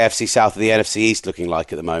 divisions, the AFC South and the NFC East, looking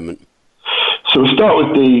like at the moment? So we'll start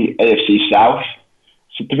with the AFC South.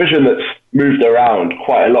 It's a division that's moved around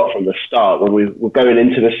quite a lot from the start. When we were going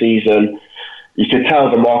into the season, you could tell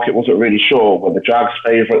the market wasn't really sure. Were the Jags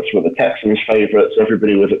favourites, were the Texans favourites?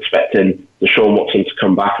 Everybody was expecting Deshaun Watson to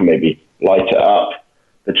come back and maybe light it up.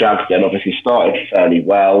 The Jags then obviously started fairly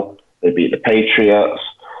well. They beat the Patriots,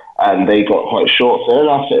 and they got quite short. So they're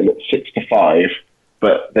now sitting at 6-5,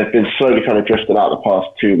 but they've been slowly kind of drifting out the past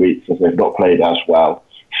 2 weeks as they've not played as well,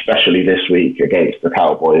 especially this week against the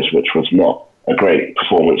Cowboys, which was not a great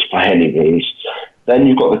performance by any means. Then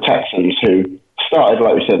you've got the Texans, who started,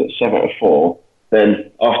 like we said, at 7-4.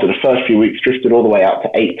 Then after the first few weeks, drifted all the way out to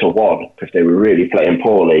 8-1 because they were really playing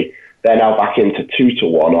poorly. They're now back into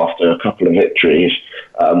 2-1 after a couple of victories.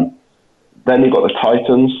 Then you've got the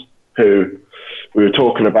Titans, who we were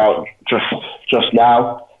talking about just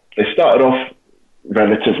now. They started off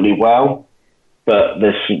relatively well, but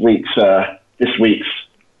this week's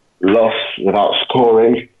loss without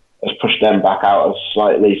scoring has pushed them back out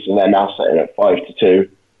slightly, so they're now sitting at 5-2.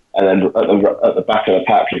 And then at the back of the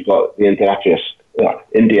pack, you've got the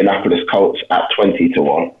Indianapolis Colts at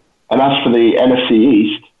 20-1. And as for the NFC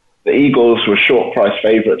East, the Eagles were short price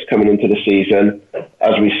favourites coming into the season.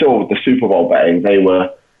 As we saw with the Super Bowl betting, they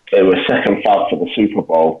were second fav for the Super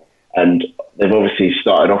Bowl, and they've obviously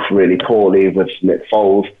started off really poorly with Nick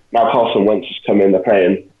Foles. Now Carson Wentz has come in.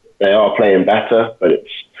 They are playing better, but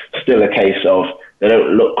it's still a case of they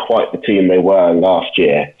don't look quite the team they were last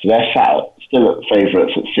year. So they're still at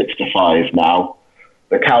favourites at 6-5 now.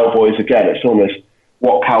 The Cowboys, again, it's almost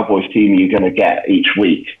what Cowboys team are you going to get each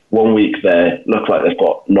week? 1 week they look like they've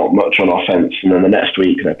got not much on offense, and then the next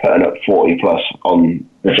week they're putting up 40 plus on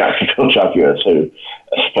the Jacksonville Jaguars, who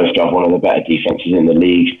are supposed to have one of the better defenses in the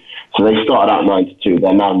league. So they started out 9-2,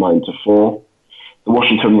 they're now 9-4. The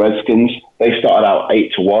Washington Redskins, they started out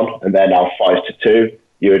 8-1, and they're now 5-2.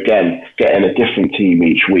 You're again getting a different team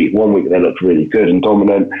each week. 1 week they look really good and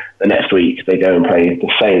dominant. The next week they go and play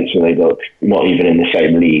the Saints and they look not even in the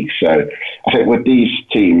same league. So I think with these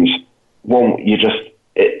teams,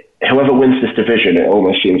 whoever wins this division, it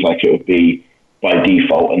almost seems like it would be by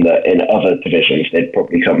default, and that in other divisions they'd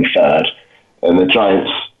probably come third. And the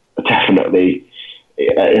Giants are definitely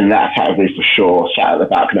in that category for sure, sat at the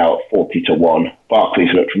back now at 40-1.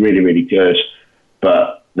 Barkley's looked really, really good,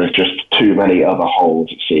 but there's just too many other holes,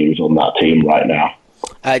 it seems, on that team right now.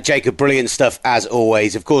 Jacob, brilliant stuff as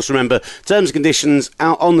always. Of course, remember, terms and conditions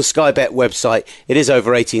out on the Sky Bet website. It is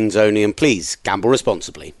over 18s only, and please gamble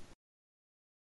responsibly.